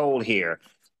be told here.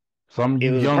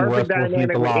 It was young perfect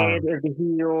dynamic with Edge as the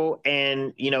heel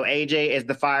and, AJ as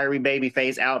the fiery baby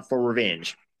face out for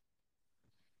revenge.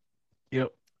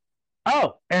 Yep.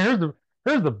 Oh, and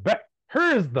here's the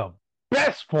Here's the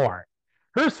best part.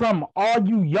 Here's some all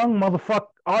you young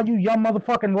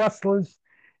motherfucking wrestlers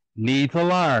need to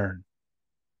learn.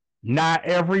 Not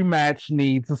every match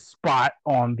needs a spot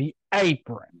on the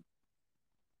apron.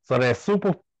 So that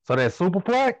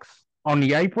superplex on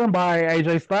the apron by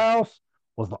AJ Styles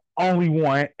was the only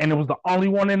one, and it was the only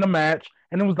one in the match,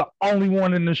 and it was the only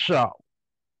one in the show.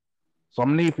 So I'm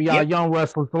gonna need for y'all Yep. young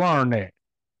wrestlers to learn that.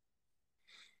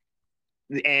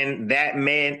 And that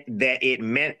meant that it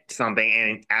meant something.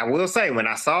 And I will say, when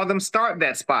I saw them start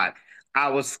that spot, I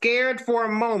was scared for a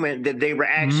moment that they were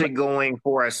actually going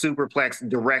for a superplex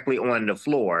directly on the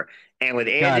floor. And with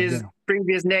Edge's Goddamn.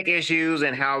 previous neck issues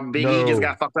and how Big E just No.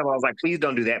 got fucked up, I was like, please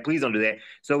don't do that. Please don't do that.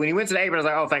 So when he went to the apron, I was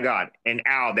like, oh, thank God. And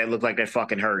ow, that looked like that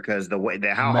fucking hurt because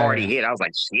how hard he Man. hit, I was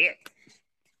like, shit.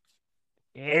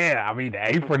 Yeah, I mean the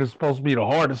apron is supposed to be the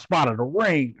hardest spot of the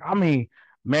ring. I mean,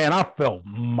 man, I felt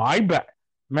my back.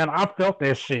 Man, I felt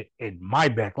that shit in my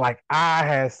back. Like I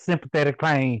had sympathetic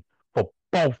pain for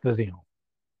both of them.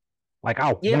 Like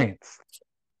I Yep. winced.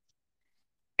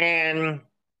 And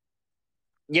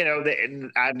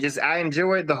I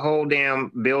enjoyed the whole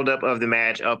damn buildup of the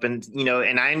match up and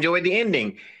and I enjoyed the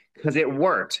ending because it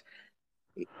worked.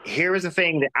 Here is the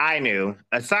thing that I knew,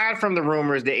 aside from the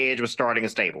rumors that Edge was starting a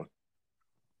stable.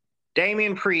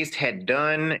 Damian Priest had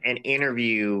done an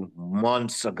interview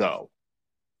months ago,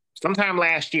 sometime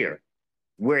last year,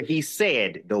 where he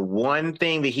said the one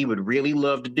thing that he would really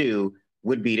love to do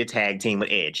would be to tag team with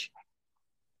Edge.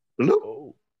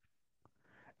 Oh.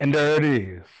 And there it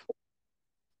is.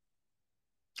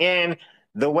 And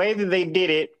the way that they did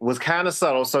it was kind of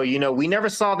subtle. So, we never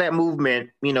saw that movement,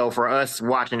 for us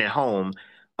watching at home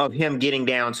of him getting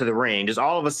down to the ring. Just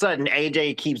all of a sudden,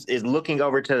 AJ is looking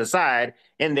over to the side,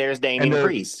 and there's And Damian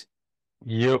Priest.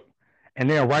 Yep. And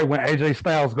then right when AJ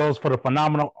Styles goes for the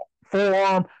phenomenal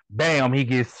forearm, bam, he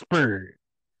gets speared.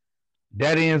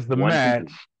 That ends the 1, 2, 3.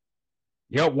 match.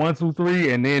 Yep, 1, 2,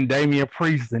 3, and then Damian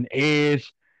Priest and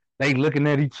Edge, they looking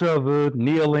at each other,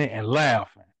 kneeling and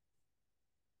laughing.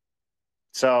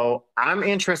 So I'm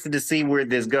interested to see where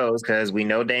this goes because we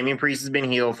know Damian Priest has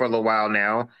been heel for a little while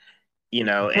now,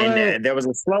 and there was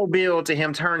a slow build to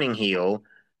him turning heel.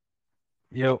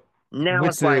 Yep. Now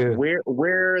With it's like, the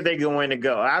where are they going to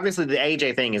go? Obviously, the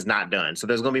AJ thing is not done, so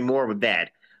there's going to be more with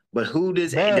that. But who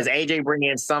does that AJ bring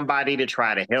in somebody to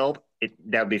try to help?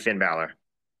 That would be Finn Balor.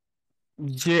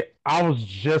 yeah, I was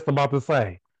just about to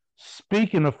say.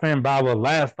 Speaking of Finn Balor,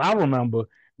 last I remember,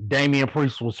 Damian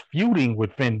Priest was feuding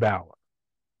with Finn Balor.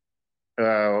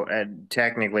 And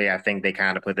technically, I think they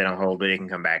kind of put that on hold, but it can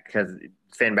come back because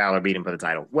Finn Balor beat him for the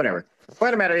title. Whatever.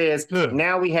 Point of the matter is,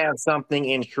 now we have something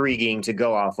intriguing to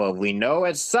go off of. We know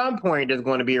at some point there's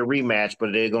going to be a rematch,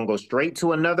 but they're going to go straight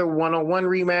to another one-on-one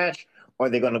rematch, or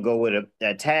they're going to go with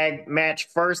a tag match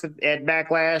first at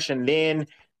Backlash, and then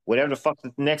whatever the fuck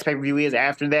the next pay-per-view is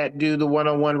after that, do the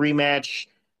one-on-one rematch.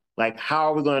 Like,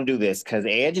 how are we going to do this? Because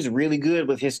Edge is really good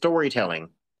with his storytelling.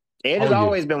 Edge has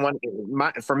always been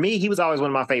for me, he was always one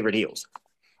of my favorite heels.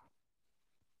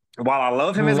 While I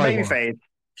love him as a babyface,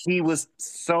 he was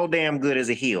so damn good as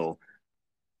a heel.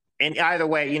 And either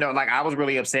way, I was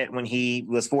really upset when he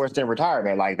was forced in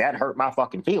retirement. Like, that hurt my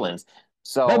fucking feelings.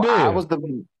 So I was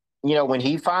when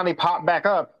he finally popped back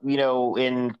up, in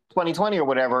 2020 or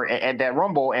whatever at that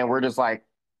Rumble, and we're just like,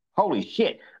 holy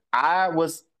shit. I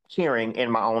was cheering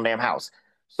in my own damn house.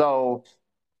 So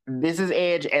this is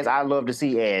Edge as I love to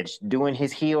see Edge doing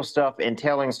his heel stuff and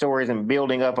telling stories and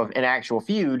building up of an actual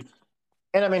feud.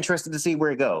 And I'm interested to see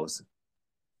where it goes.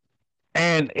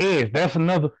 And Edge, that's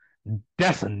another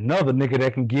nigga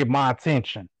that can get my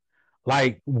attention.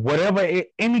 Like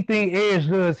anything Edge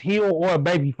does, heel or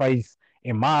babyface,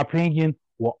 in my opinion,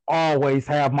 will always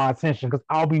have my attention because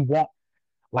I'll be wanting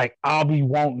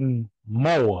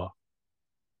more.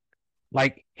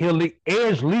 Like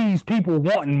Edge leaves people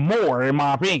wanting more, in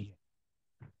my opinion.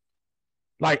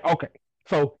 Like, okay,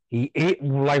 so he hit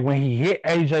like when he hit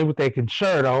AJ with that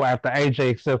concerto after AJ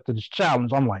accepted his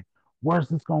challenge. I'm like, where's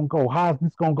this gonna go? How's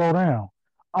this gonna go down?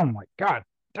 I'm like, God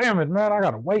damn it, man! I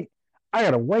gotta wait. I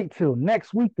gotta wait till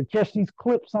next week to catch these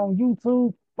clips on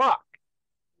YouTube. Fuck,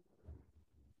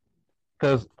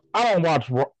 because I don't watch.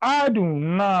 I do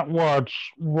not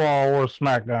watch Raw or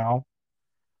SmackDown.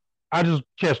 I just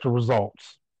catch the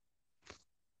results.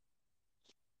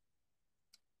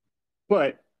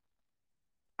 But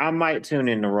I might tune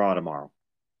in to Raw tomorrow.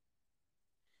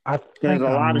 There's a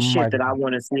lot of shit that I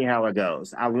want to see how it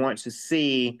goes. I want to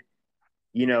see,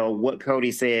 what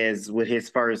Cody says with his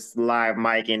first live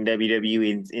mic in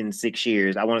WWE in 6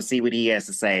 years. I want to see what he has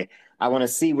to say. I want to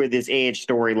see where this Edge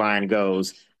storyline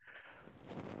goes.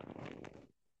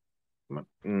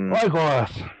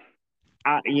 Likewise.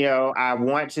 I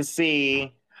want to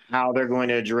see how they're going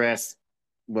to address.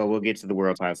 Well, we'll get to the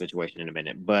world title situation in a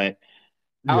minute, but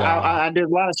Yeah. there's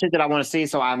a lot of shit that I want to see,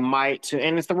 so I might,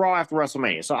 and it's the Raw after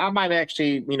WrestleMania, so I might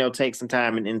actually, take some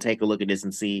time and take a look at this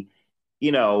and see,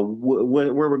 where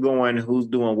we're going, who's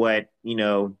doing what.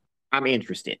 I'm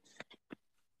interested.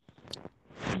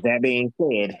 That being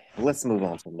said, let's move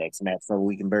on to the next match so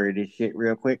we can bury this shit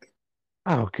real quick.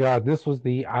 Oh God, this was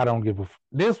the I don't give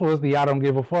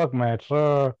a fuck match.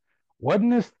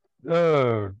 Wasn't this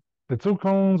the two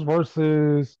coons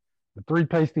versus the three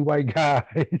pasty white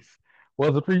guys?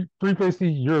 Well, the three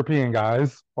pasty European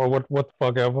guys, or what the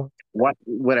fuck ever.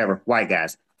 Whatever, white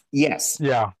guys. Yes.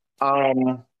 Yeah,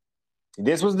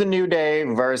 This was the New Day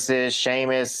versus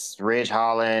Sheamus, Ridge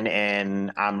Holland,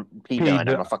 and I'm Pete P. Dunne. I'm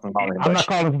gonna fucking call him I'm not Butch.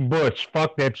 calling him Butch.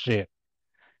 Fuck that shit.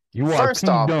 You are First P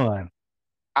off, Dunne.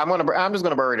 I'm just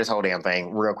gonna bury this whole damn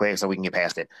thing real quick so we can get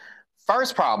past it.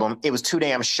 First problem, it was too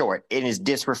damn short. It is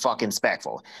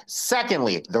disrespectful.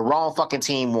 Secondly, the wrong fucking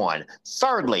team won.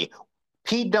 Thirdly,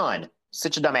 Pete Dunne,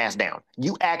 sit your dumb ass down.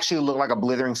 You actually look like a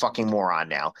blithering fucking moron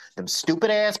now. Them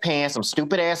stupid ass pants, some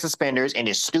stupid ass suspenders, and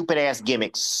this stupid ass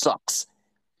gimmick sucks.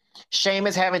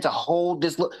 Sheamus having to hold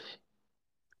this look.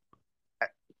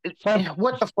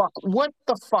 What the fuck? What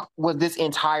the fuck was this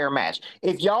entire match?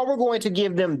 If y'all were going to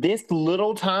give them this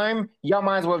little time, y'all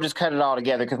might as well just cut it all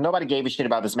together because nobody gave a shit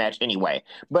about this match anyway.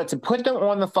 But to put them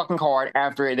on the fucking card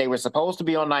after they were supposed to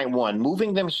be on night one,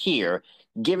 moving them here,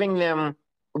 giving them,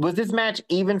 was this match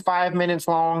even 5 minutes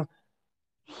long?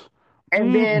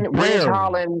 And then Ridge Barely.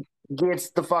 Holland gets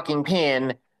the fucking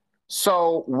pin.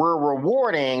 So we're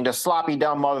rewarding the sloppy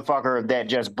dumb motherfucker that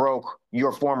just broke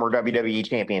your former WWE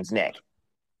champion's neck.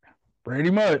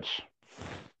 Pretty much.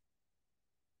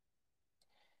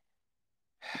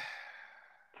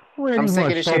 I'm Pretty sick of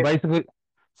much. this shit.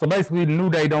 So basically, the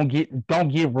New Day don't get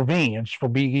revenge for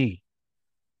Big E.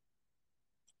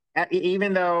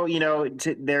 Even though,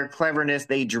 to their cleverness,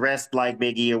 they dressed like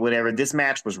Big E or whatever. This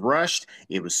match was rushed.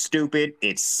 It was stupid.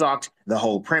 It sucked. The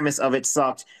whole premise of it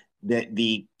sucked.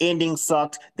 The ending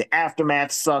sucked. The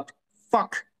aftermath sucked.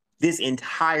 Fuck this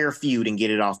entire feud and get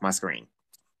it off my screen.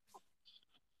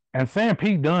 And send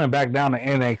Pete Dunne back down to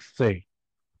NXT.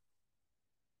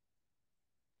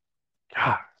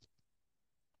 God.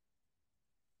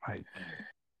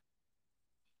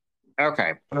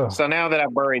 Okay. So now that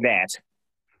I've buried that,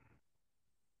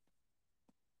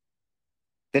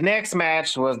 the next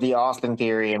match was the Austin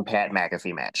Theory and Pat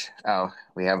McAfee match. Oh,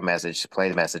 we have a message. Play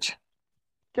the message.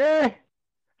 Okay.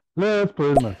 Let's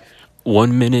play the message.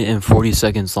 1 minute and 40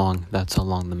 seconds long. That's how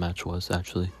long the match was,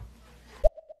 actually.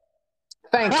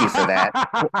 Thank you for that.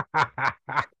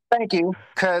 Thank you.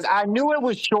 Because I knew it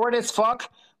was short as fuck,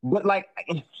 but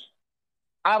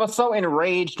I was so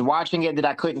enraged watching it that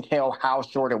I couldn't tell how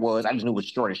short it was. I just knew it was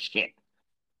short as shit.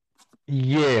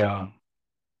 Yeah.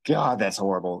 God, that's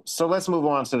horrible. So let's move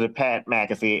on to the Pat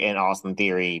McAfee and Austin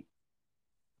Theory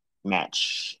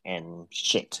match and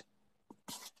shit.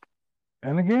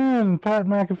 And again, Pat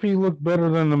McAfee looked better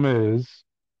than The Miz.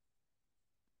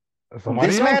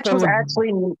 This match was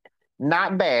actually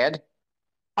not bad.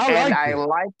 I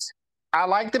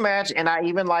liked the match, and I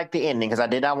even liked the ending because I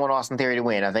did not want Austin Theory to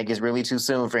win. I think it's really too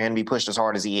soon for him to be pushed as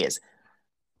hard as he is.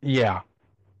 Yeah.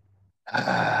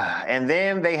 And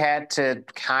then they had to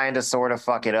kind of sort of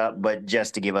fuck it up, but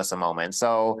just to give us a moment.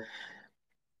 So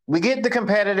we get the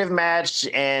competitive match,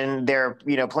 and they're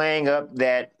playing up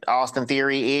that Austin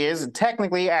Theory is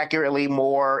technically, accurately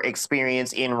more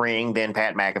experienced in ring than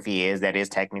Pat McAfee is. That is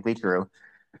technically true.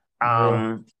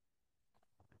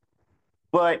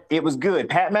 But it was good.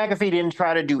 Pat McAfee didn't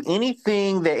try to do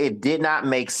anything that it did not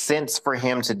make sense for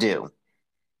him to do.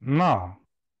 No.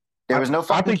 There was no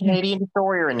fucking Canadian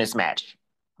destroyer in this match.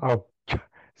 Oh,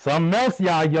 something else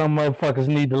y'all young motherfuckers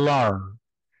need to learn.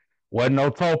 Wasn't no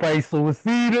tope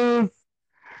suicidas.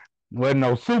 Wasn't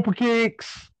no super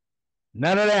kicks.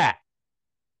 None of that.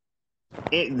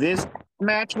 This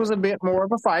match was a bit more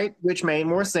of a fight, which made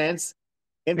more sense.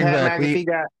 And Exactly. Pat McAfee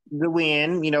got the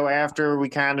win, after we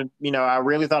kind of, I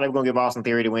really thought I was going to give Austin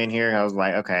Theory to win here. I was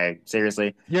like, okay,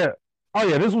 seriously? Yeah. Oh,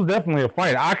 yeah, this was definitely a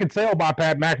fight. I could tell by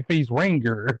Pat McAfee's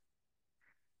ringer.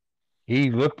 He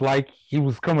looked like he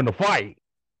was coming to fight,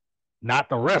 not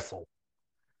to wrestle.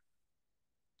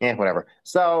 Yeah, whatever.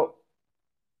 So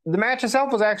the match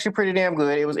itself was actually pretty damn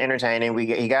good. It was entertaining.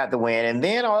 He got the win. And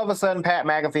then all of a sudden, Pat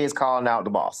McAfee is calling out the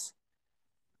boss.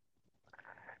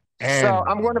 So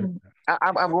I'm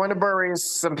going to bury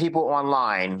some people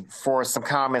online for some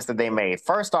comments that they made.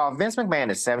 First off, Vince McMahon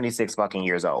is 76 fucking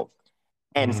years old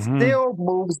and still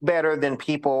moves better than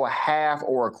people half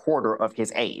or a quarter of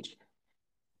his age.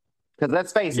 Because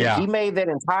let's face it, Yeah. he made that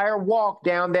entire walk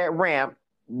down that ramp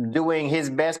doing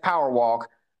his best power walk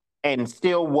and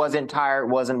still wasn't tired,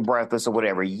 wasn't breathless or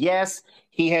whatever. Yes,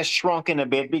 he has shrunken a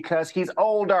bit because he's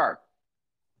older.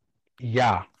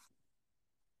 Yeah.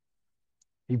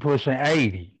 He pushing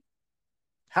 80.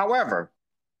 However,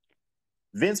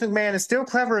 Vince McMahon is still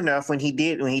clever enough when he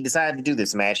decided to do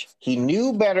this match. He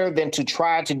knew better than to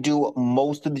try to do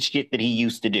most of the shit that he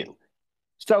used to do.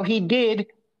 So he did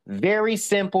very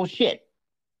simple shit.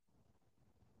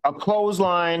 A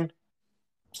clothesline,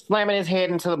 slamming his head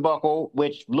into the buckle,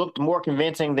 which looked more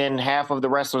convincing than half of the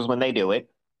wrestlers when they do it.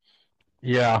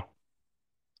 Yeah.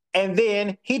 And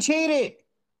then he cheated.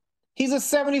 He's a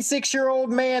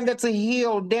 76-year-old man that's a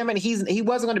heel. Damn it, he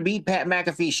wasn't going to beat Pat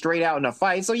McAfee straight out in a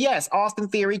fight. So yes, Austin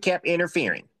Theory kept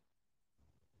interfering.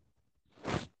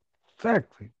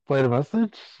 Exactly. Play the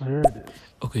message. Here it is.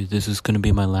 Okay, this is gonna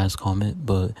be my last comment,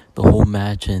 but the whole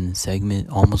match and segment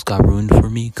almost got ruined for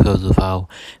me because of how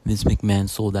Vince McMahon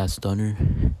sold that stunner.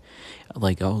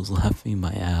 Like, I was laughing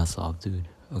my ass off, dude.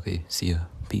 Okay, see ya.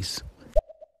 Peace.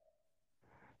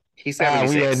 He's We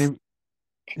 76. had him.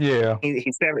 Yeah.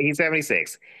 He's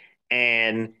 76.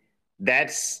 And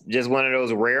that's just one of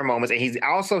those rare moments. And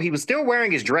he was still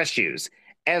wearing his dress shoes.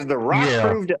 As The Rock Yeah.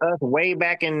 proved to us way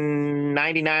back in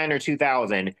 99 or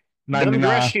 2000, them 99.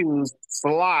 dress shoes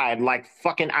slide like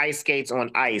fucking ice skates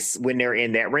on ice when they're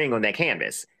in that ring on that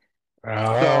canvas.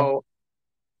 So,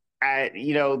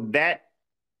 that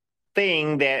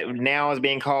thing that now is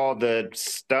being called the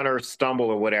Stunner Stumble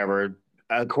or whatever,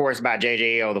 of course, by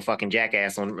JJL, the fucking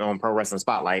jackass on Pro Wrestling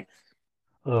Spotlight.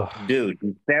 Dude,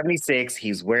 he's 76.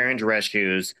 He's wearing dress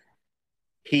shoes.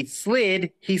 He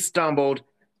slid. He stumbled.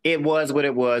 It was what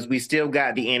it was. We still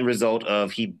got the end result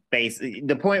of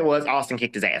the point was Austin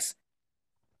kicked his ass.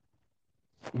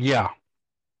 Yeah.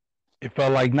 It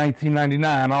felt like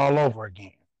 1999 all over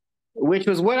again. Which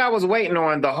was what I was waiting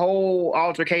on. The whole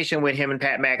altercation with him and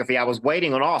Pat McAfee, I was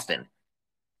waiting on Austin.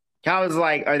 I was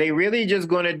like, are they really just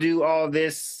going to do all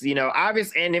this?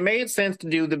 Obvious, and it made sense to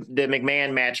do the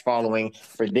McMahon match following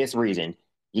for this reason.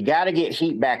 You got to get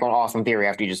heat back on Austin Theory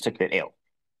after you just took that L.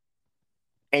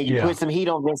 And you put some heat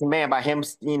on Vince McMahon by him,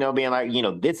 being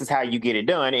like, this is how you get it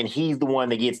done. And he's the one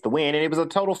that gets the win. And it was a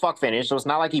total fuck finish. So it's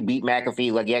not like he beat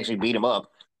McAfee, like he actually beat him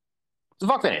up. It's a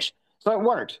fuck finish. So it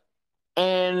worked.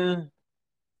 And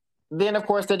then, of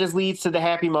course, that just leads to the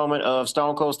happy moment of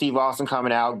Stone Cold Steve Austin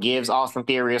coming out, gives Austin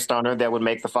Theory a stunner that would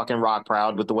make the fucking Rock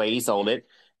proud with the way he sold it.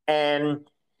 And,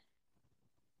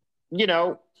 we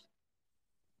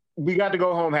got to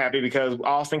go home happy because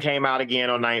Austin came out again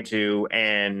on night 2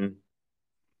 and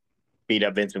beat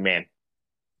up Vince McMahon.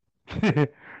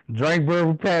 Drink beer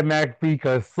with Pat McAfee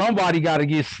because somebody got to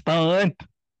get stunned.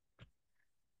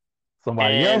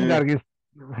 Somebody else got to get.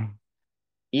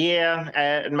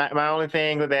 Yeah, my only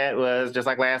thing with that was just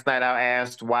like last night I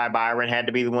asked why Byron had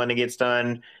to be the one to get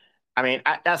stunned. I mean,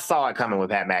 I saw it coming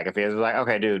with Pat McAfee. It was like,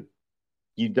 okay, dude,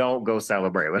 you don't go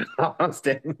celebrate with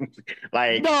Austin.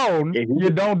 Like, no, you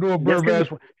don't do a beer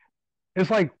bash. It's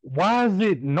like, why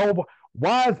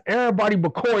is everybody but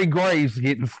Corey Graves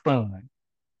getting stunned?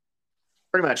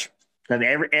 Pretty much. Because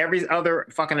every other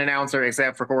fucking announcer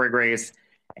except for Corey Graves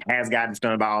has gotten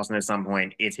stunned by Austin at some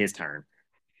point. It's his turn.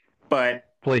 But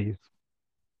please.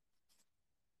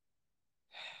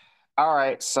 All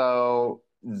right, so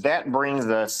that brings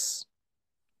us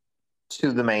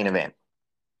to the main event.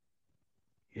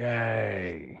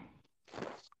 Yay.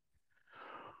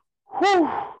 Whew.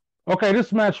 Okay,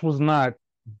 this match was not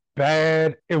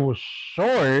bad. It was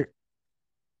short.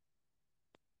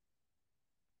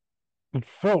 It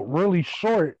felt really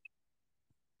short,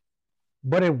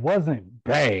 but it wasn't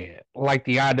bad. Like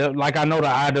I know the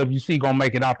IWC gonna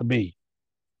make it out to be.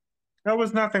 There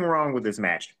was nothing wrong with this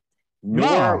match.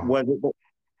 Nor was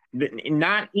it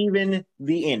not even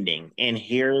the ending. And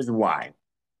here's why.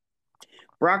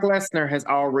 Brock Lesnar has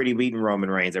already beaten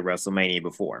Roman Reigns at WrestleMania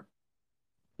before.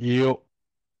 Yep.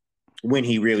 When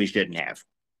he really shouldn't have.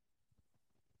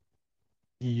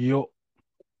 Yep.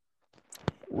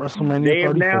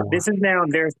 WrestleMania 34. This is now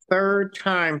their third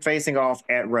time facing off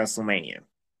at WrestleMania.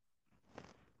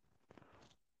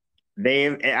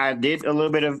 I did a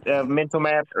little bit of mental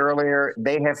math earlier.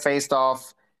 They have faced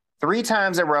off 3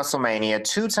 times at WrestleMania,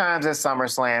 2 times at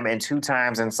SummerSlam, and 2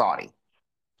 times in Saudi.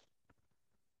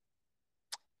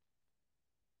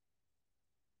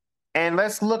 And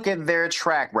let's look at their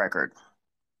track record.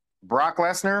 Brock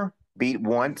Lesnar beat him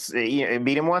once at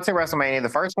WrestleMania. The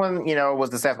first one, was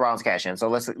the Seth Rollins cash-in. So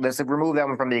let's remove that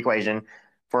one from the equation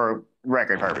for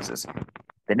record purposes.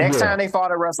 The next time they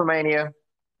fought at WrestleMania,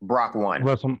 Brock won.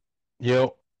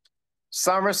 Yep.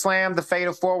 SummerSlam, the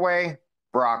Fatal 4-Way,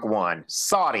 Brock won.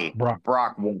 Saudi,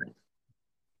 Brock won.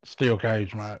 Steel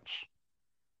cage match.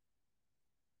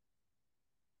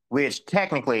 Which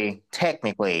technically,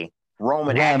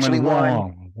 Roman actually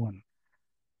won.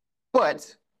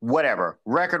 But whatever.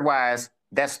 Record-wise,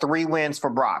 that's 3 wins for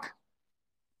Brock.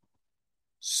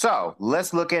 So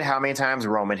let's look at how many times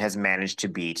Roman has managed to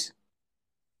beat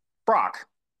Brock.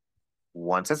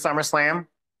 Once at SummerSlam,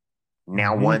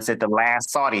 now once at the last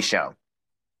Saudi show.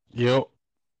 Yep.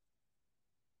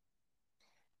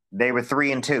 They were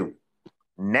 3-2.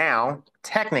 Now,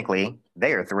 technically,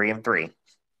 they are 3-3.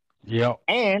 Yep.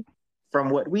 And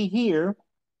from what we hear,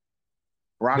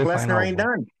 Brock Lesnar ain't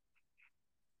done.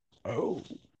 Oh.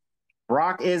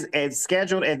 Brock is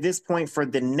scheduled at this point for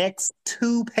the next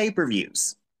 2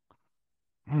 pay-per-views.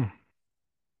 2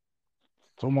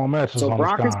 more matches. So on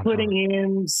Brock is putting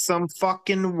in some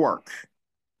fucking work.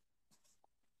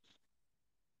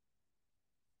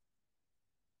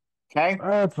 Okay?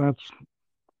 That's interesting.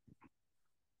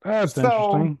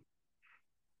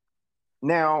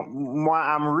 Now,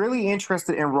 I'm really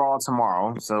interested in Raw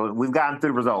tomorrow. So we've gotten through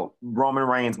the result. Roman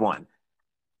Reigns won.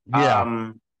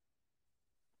 Yeah.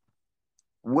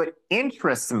 What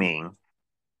interests me,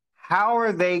 how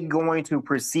are they going to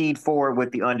proceed forward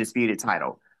with the undisputed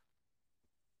title?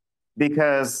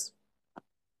 Because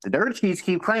the Dirt Sheets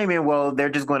keep claiming, well, they're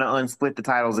just going to unsplit the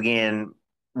titles again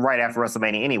right after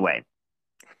WrestleMania anyway.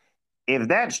 If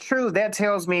that's true, that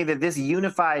tells me that this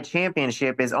unified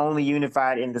championship is only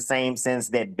unified in the same sense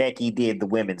that Becky did the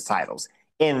women's titles,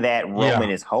 in that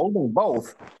Roman is holding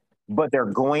both, but they're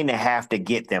going to have to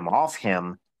get them off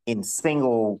him in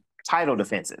single title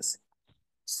defenses.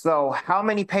 So how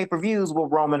many pay-per-views will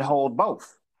Roman hold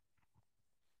both?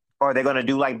 Or are they going to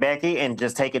do like Becky and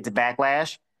just take it to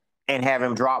Backlash and have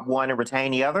him drop one and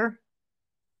retain the other?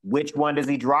 Which one does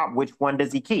he drop? Which one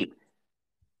does he keep?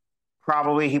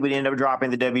 Probably he would end up dropping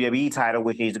the WWE title,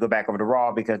 which needs to go back over to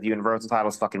Raw because the Universal title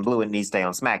is fucking blue and needs to stay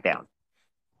on SmackDown.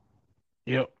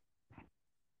 Yep.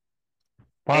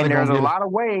 And there's a lot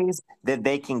of ways that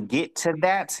they can get to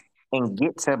that and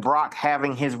get to Brock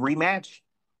having his rematch.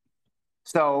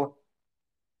 So,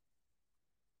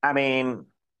 I mean,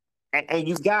 and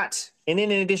you've got, and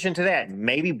then in addition to that,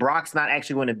 maybe Brock's not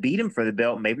actually going to beat him for the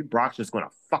belt. Maybe Brock's just going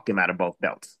to fuck him out of both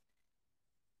belts.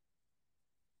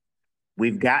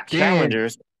 We've got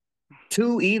challengers,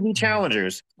 2 easy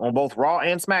challengers on both Raw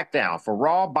and SmackDown. For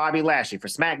Raw, Bobby Lashley. For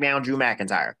SmackDown, Drew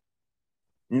McIntyre.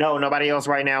 No, nobody else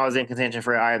right now is in contention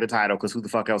for either title because who the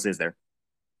fuck else is there?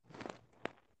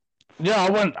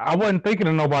 Yeah, I wasn't thinking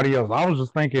of nobody else. I was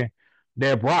just thinking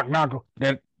that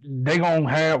that they gonna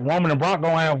have Roman and Brock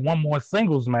gonna have one more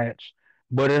singles match,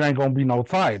 but it ain't gonna be no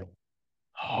title.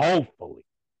 Hopefully.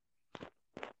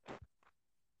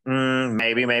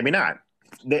 Maybe, maybe not.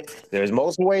 There's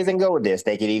multiple ways they can go with this.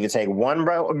 They could either take one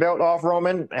belt off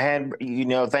Roman and,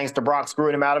 thanks to Brock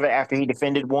screwing him out of it after he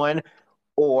defended one,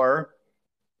 or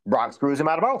Brock screws him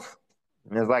out of both.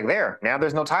 And it's like, now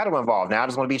there's no title involved. Now I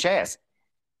just want to be Chaz.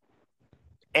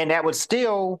 And that would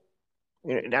still,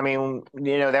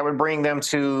 that would bring them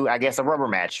to, I guess, a rubber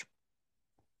match.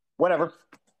 Whatever.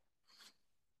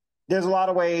 There's a lot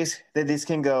of ways that this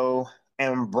can go.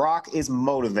 And Brock is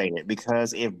motivated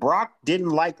because if Brock didn't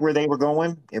like where they were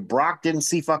going, if Brock didn't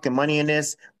see fucking money in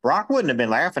this, Brock wouldn't have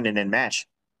been laughing in that match.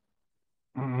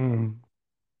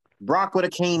 Brock would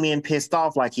have came in pissed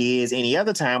off like he is any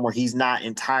other time where he's not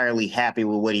entirely happy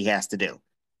with what he has to do.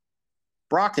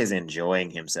 Brock is enjoying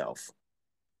himself.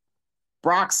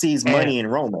 Brock sees money in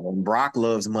Roman, and Brock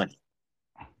loves money.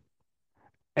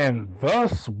 And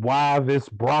thus why this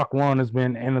Brock run has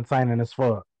been entertaining as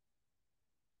fuck.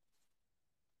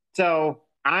 So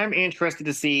I'm interested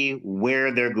to see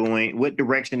where they're going, what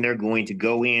direction they're going to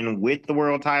go in with the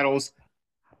world titles.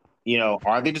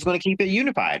 Are they just going to keep it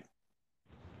unified?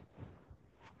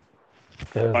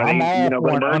 I'm all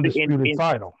for an undisputed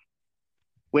title.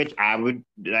 Which I would,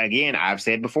 again, I've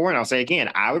said before and I'll say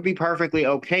again, I would be perfectly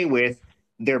okay with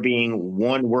there being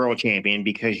one world champion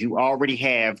because you already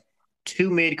have 2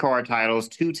 mid-card titles,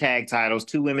 2 tag titles,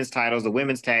 2 women's titles, the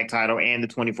women's tag title, and the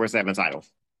 24/7 title.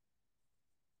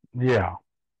 Yeah.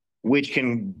 Which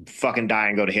can fucking die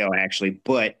and go to hell, actually.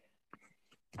 But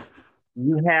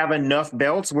you have enough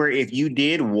belts where if you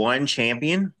did one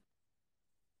champion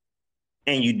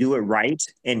and you do it right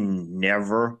and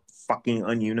never fucking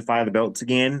ununify the belts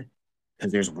again,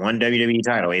 because there's one WWE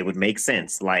title, it would make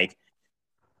sense. Like,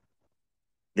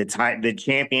 the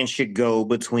champion should go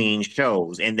between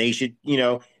shows, and they should,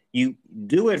 you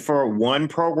do it for one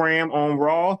program on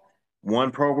Raw,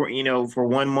 one program, for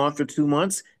 1 month or 2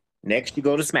 months. Next, you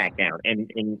go to SmackDown,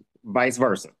 and vice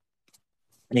versa.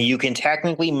 And you can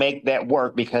technically make that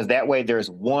work because that way there's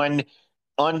one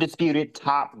undisputed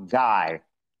top guy,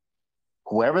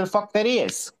 whoever the fuck that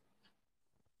is,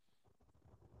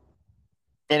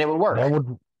 and it would That work.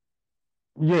 would,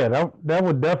 yeah, that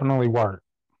would definitely work.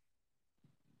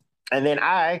 And then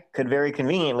I could very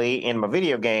conveniently, in my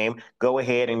video game, go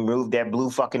ahead and move that blue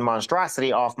fucking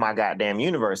monstrosity off my goddamn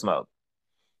universe mode.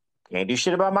 Can't do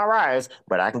shit about my rise,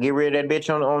 but I can get rid of that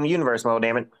bitch on universe mode,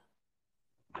 damn it.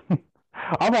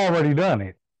 I've already done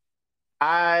it.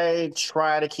 I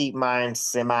try to keep mine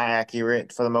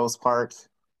semi-accurate for the most part.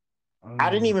 I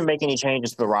didn't even make any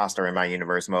changes to the roster in my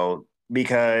universe mode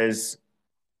because,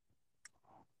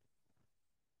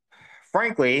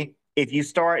 frankly, if you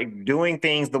start doing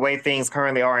things the way things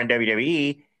currently are in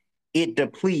WWE, it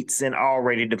depletes an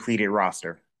already depleted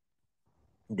roster.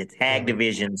 The tag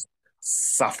divisions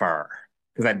suffer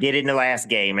because I did it in the last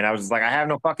game and I was just like, I have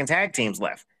no fucking tag teams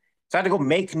left. So I had to go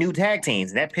make new tag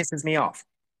teams, and that pisses me off.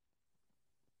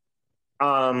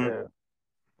 Yeah.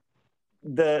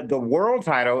 The world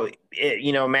title,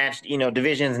 match,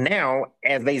 divisions now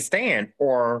as they stand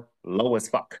are low as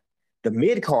fuck. The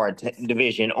mid card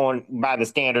division on by the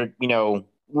standard,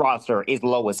 roster is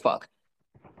low as fuck.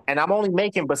 And I'm only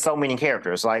making but so many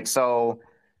characters. Like, so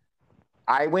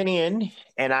I went in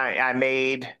and I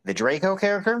made the Draco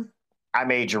character, I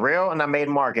made Jarrell, and I made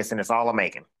Marcus, and it's all I'm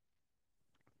making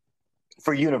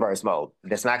for universe mode.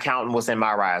 That's not counting what's in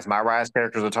my rise. My rise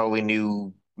characters are totally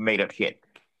new, made up shit.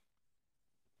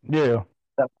 Yeah.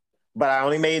 But I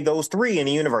only made those 3 in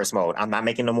the universe mode. I'm not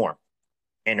making no more.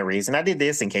 And the reason I did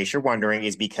this, in case you're wondering,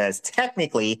 is because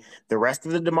technically the rest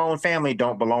of the Damone family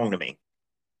don't belong to me.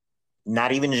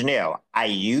 Not even Janelle. I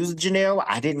used Janelle.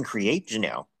 I didn't create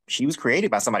Janelle. She was created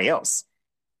by somebody else.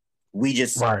 We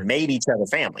just Right. made each other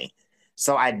family.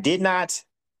 So I did not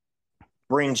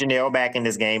bring Janelle back in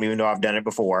this game, even though I've done it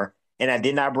before. And I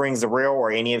did not bring Zarel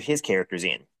or any of his characters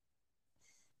in.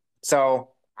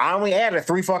 So I only added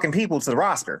 3 fucking people to the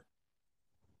roster.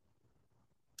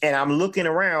 And I'm looking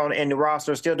around and the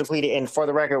roster is still depleted. And for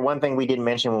the record, one thing we didn't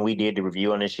mention when we did the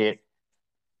review on this shit.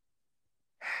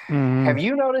 Have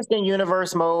you noticed in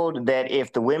universe mode that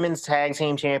if the women's tag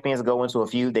team champions go into a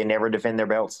feud, they never defend their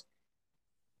belts?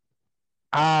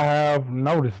 I have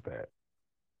noticed that.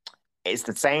 It's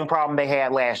the same problem they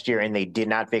had last year, and they did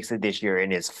not fix it this year,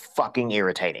 and it's fucking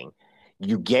irritating.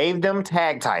 You gave them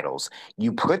tag titles.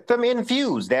 You put them in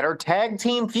feuds that are tag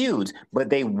team feuds,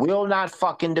 but they will not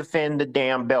fucking defend the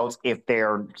damn belts if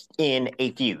they're in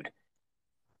a feud.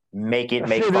 Make it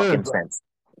make fucking sense.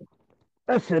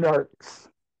 That shit hurts.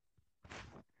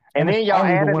 And then y'all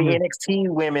only added the NXT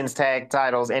women's tag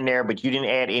titles in there, but you didn't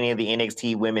add any of the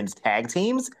NXT women's tag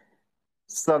teams.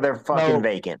 So they're fucking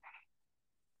vacant.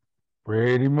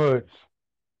 Pretty much.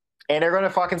 And they're going to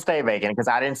fucking stay vacant because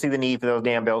I didn't see the need for those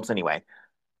damn belts anyway.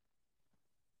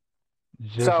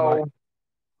 Just like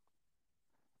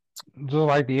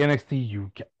the NXT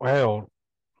UK. Well,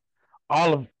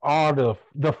 all the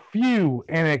few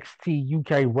NXT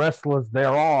UK wrestlers there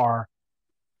are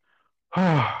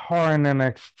in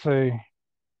NXT.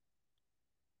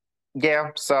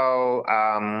 Yeah, so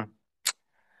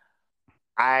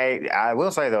I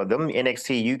will say though, them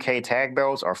NXT UK tag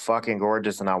belts are fucking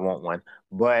gorgeous, and I want one.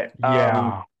 But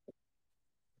yeah,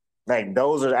 like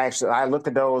those are actually, I looked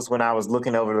at those when I was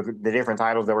looking over the different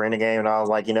titles that were in the game, and I was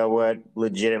like, you know what?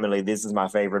 Legitimately, this is my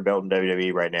favorite belt in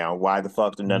WWE right now. Why the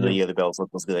fuck do none of the other belts look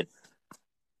as good?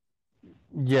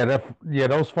 Yeah,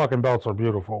 those fucking belts are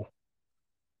beautiful.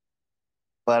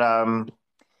 But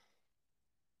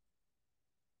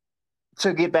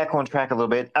to get back on track a little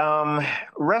bit,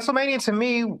 WrestleMania to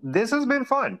me, this has been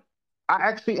fun. I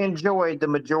actually enjoyed the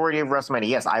majority of WrestleMania.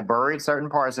 Yes, I buried certain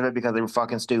parts of it because they were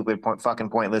fucking stupid, fucking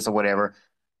pointless, or whatever.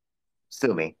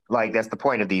 Sue me. Like, that's the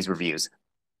point of these reviews.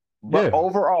 But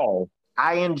overall,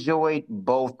 I enjoyed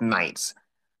both nights.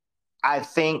 I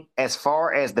think as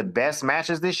far as the best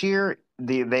matches this year,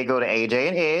 they go to AJ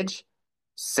and Edge,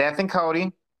 Seth and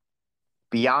Cody,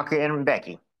 Bianca and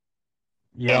Becky.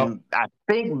 Yeah. And I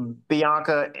think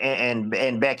Bianca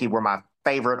and Becky were my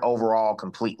favorite overall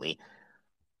completely.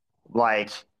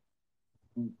 Like,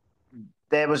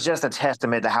 that was just a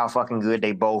testament to how fucking good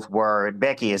they both were.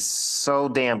 Becky is so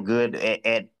damn good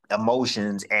at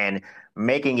emotions and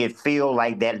making it feel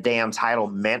like that damn title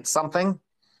meant something.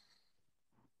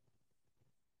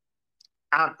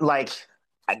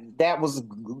 That was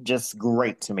just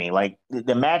great to me. Like,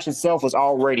 the match itself was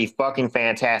already fucking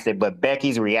fantastic, but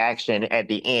Becky's reaction at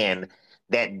the end,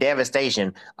 that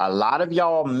devastation, a lot of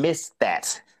y'all missed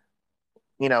that.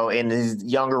 In these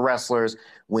younger wrestlers,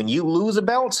 when you lose a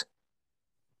belt,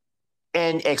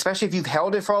 and especially if you've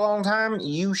held it for a long time,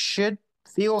 you should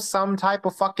feel some type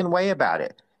of fucking way about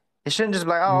it. It shouldn't just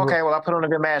be like, oh, okay, well, I put on a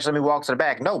good match. Let me walk to the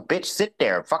back. No, bitch, sit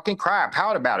there. Fucking cry,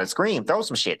 pout about it, scream, throw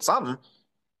some shit, something.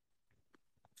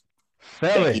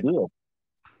 Sell Becky it. did.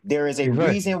 There is a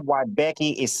Exactly. reason why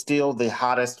Becky is still the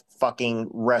hottest fucking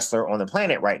wrestler on the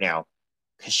planet right now.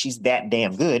 Because she's that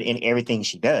damn good in everything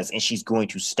she does. And she's going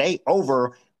to stay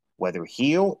over, whether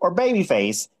heel or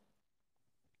babyface,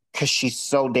 because she's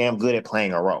so damn good at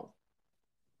playing a role.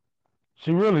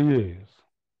 She really is.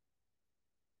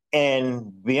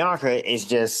 And Bianca is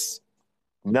just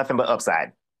nothing but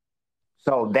upside.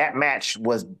 So that match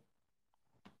was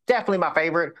definitely my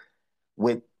favorite,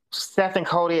 with Seth and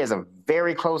Cody as a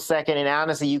very close second. And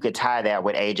honestly, you could tie that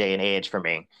with AJ and Edge for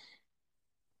me.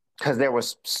 Because there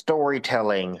was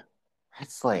storytelling,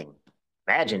 wrestling.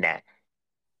 Imagine that.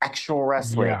 Actual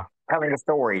wrestling, Yeah. telling a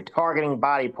story, targeting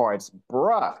body parts.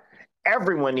 Bruh.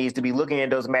 Everyone needs to be looking at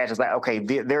those matches like, okay,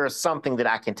 there is something that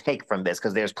I can take from this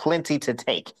because there's plenty to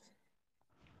take.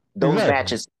 Those Exactly.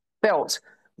 matches felt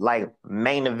like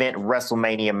main event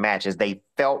WrestleMania matches. They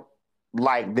felt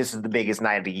like this is the biggest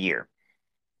night of the year.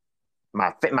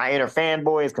 My inner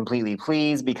fanboy is completely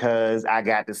pleased because I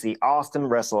got to see Austin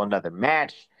wrestle another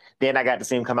match. Then I got to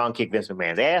see him come out and kick Vince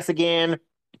McMahon's ass again.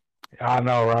 I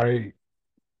know, right?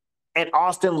 And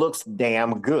Austin looks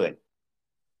damn good.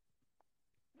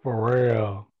 For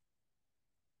real.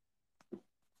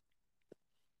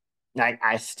 Like,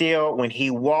 I still, when he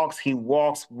walks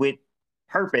with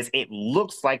purpose. It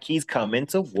looks like he's coming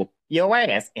to whoop your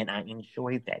ass, and I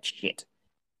enjoy that shit.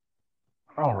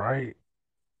 All right.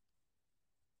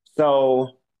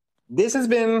 So this has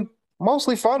been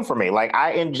mostly fun for me. Like,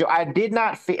 I did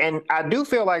not feel, and I do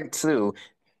feel like too.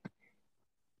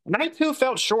 Night two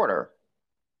felt shorter.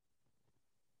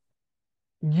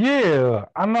 Yeah,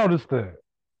 I noticed that.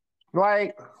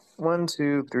 Like 1,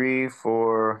 2, 3,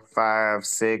 4, 5,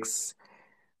 6.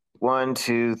 1,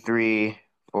 2, 3,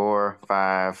 4,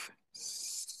 5,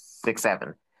 6,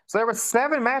 7. So there were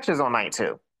 7 matches on night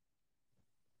two.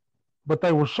 But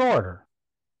they were shorter.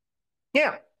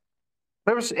 Yeah.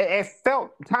 It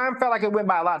felt, time felt like it went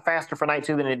by a lot faster for night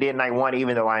two than it did night one,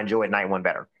 even though I enjoyed night one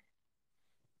better.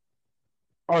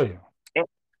 Oh yeah.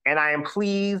 And I am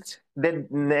pleased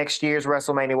that next year's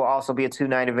WrestleMania will also be a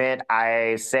 2-night event.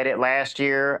 I said it last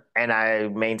year and I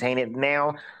maintain it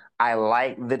now. I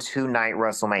like the 2-night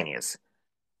WrestleManias.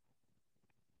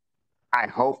 I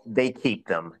hope they keep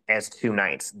them as 2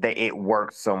 nights. That it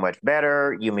works so much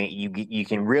better. You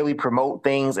can really promote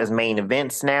things as main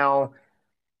events now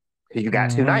because you got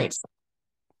 2 Mm-hmm. nights.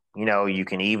 You know, you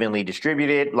can evenly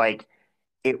distribute it. Like,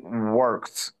 it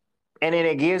works, and then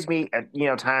it gives me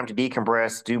time to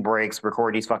decompress, do breaks,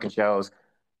 record these fucking shows.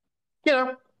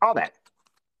 All that.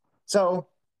 So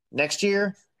next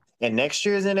year, and next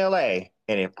year's in LA.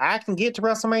 And if I can get to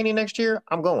WrestleMania next year,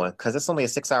 I'm going because it's only a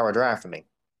 6-hour drive for me.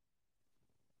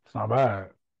 It's not bad.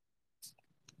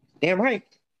 Damn right.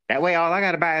 That way, all I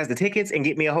got to buy is the tickets and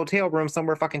get me a hotel room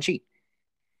somewhere fucking cheap.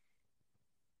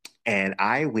 And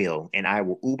I will. And I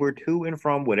will Uber to and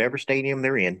from whatever stadium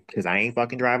they're in because I ain't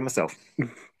fucking driving myself.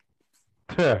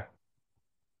 Yeah.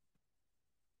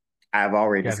 I've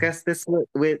already Got it. discussed this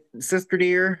with Sister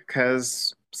Dear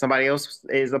because somebody else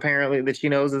is apparently that she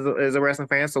knows is a wrestling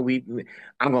fan. So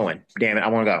I'm going. Damn it, I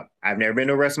want to go. I've never been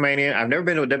to a WrestleMania. I've never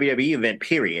been to a WWE event.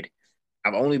 Period.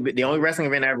 The only wrestling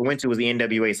event I ever went to was the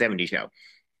NWA 70 show.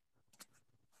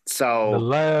 The So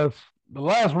last the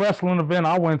last wrestling event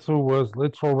I went to was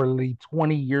literally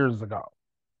 20 years ago.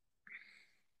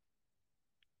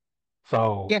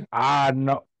 So yeah. I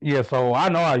know, yeah, so I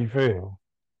know how you feel.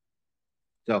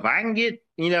 So if I can get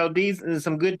these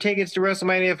some good tickets to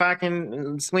WrestleMania, if I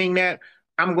can swing that,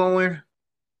 I'm going.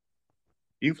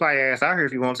 You fly your ass out here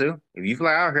if you want to. If you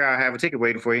fly out here, I'll have a ticket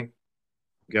waiting for you.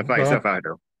 You gotta fly Okay. yourself out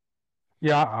here.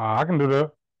 Yeah, I can do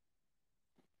that.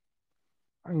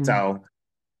 I can, So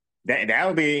that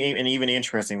would be an even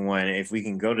interesting one if we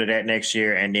can go to that next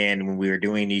year. And then when we are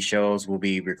doing these shows, we'll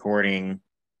be recording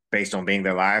based on being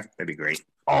there live. That'd be great.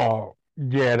 oh,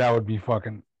 yeah, that would be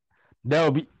fucking, that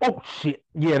would be, oh shit.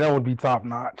 Yeah, that would be top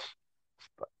notch.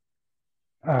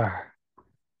 Uh,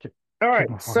 kick, All kick right.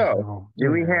 my fucking So, table.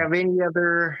 do we Yeah. have any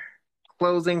other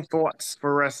closing thoughts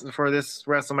for this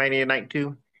WrestleMania night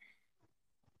two?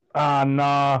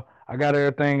 Nah, I got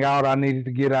everything out I needed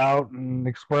to get out and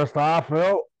express how I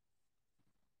felt.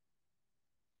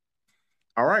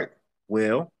 All right.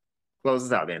 Well, close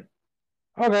this out then.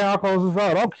 Okay, I'll close this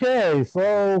out. Okay,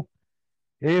 so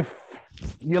if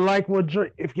if you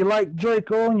like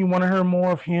Draco and you want to hear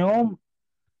more of him,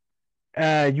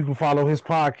 you can follow his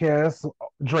podcast,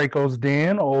 Draco's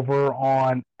Den, over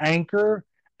on Anchor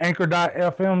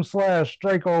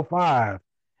anchor.fm/Draco5.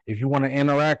 If you want to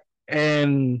interact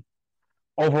and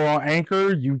over on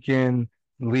Anchor, you can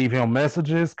leave him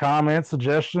messages, comments,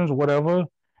 suggestions, whatever.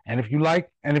 And if you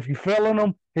like, and if you feeling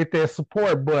them, hit that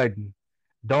support button.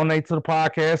 Donate to the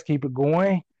podcast, keep it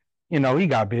going. You know, he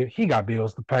got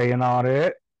bills to pay and all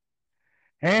that.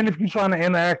 And if you're trying to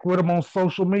interact with him on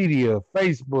social media,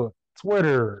 Facebook,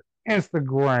 Twitter,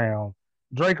 Instagram,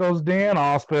 Draco's Den,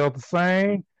 all spelled the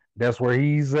same. That's where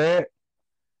he's at.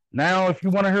 Now, if you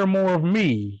want to hear more of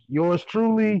me, yours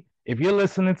truly, if you're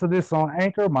listening to this on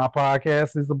Anchor, my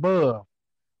podcast is above.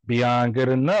 Beyond Good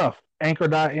Enough.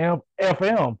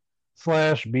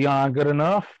 Anchor.fm/Beyond Good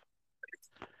Enough.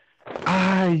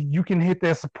 You can hit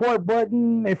that support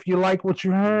button if you like what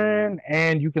you're hearing,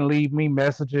 and you can leave me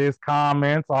messages,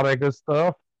 comments, all that good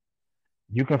stuff.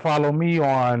 You can follow me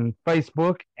on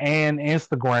Facebook and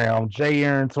Instagram, J.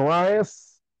 Aaron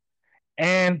Torias.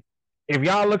 And if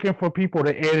y'all looking for people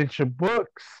to edit your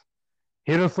books,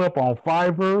 hit us up on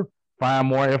Fiverr. Find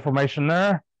more information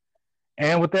there.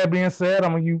 And with that being said,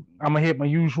 I'm gonna hit my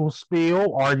usual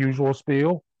spiel, our usual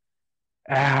spiel.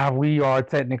 We are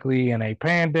technically in a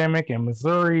pandemic in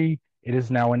Missouri. It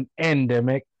is now an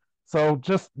endemic. So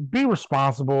just be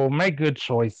responsible, make good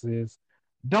choices.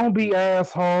 Don't be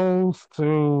assholes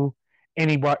to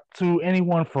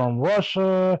anyone from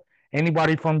Russia,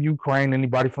 anybody from Ukraine,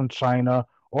 anybody from China,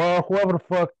 or whoever the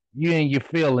fuck you in your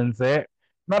feelings at.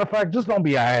 Matter of fact, just don't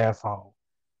be an asshole.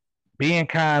 Being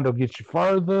kind will get you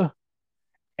further.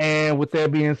 And with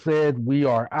that being said, we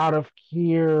are out of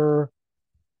here.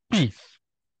 Peace.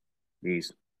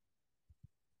 Peace.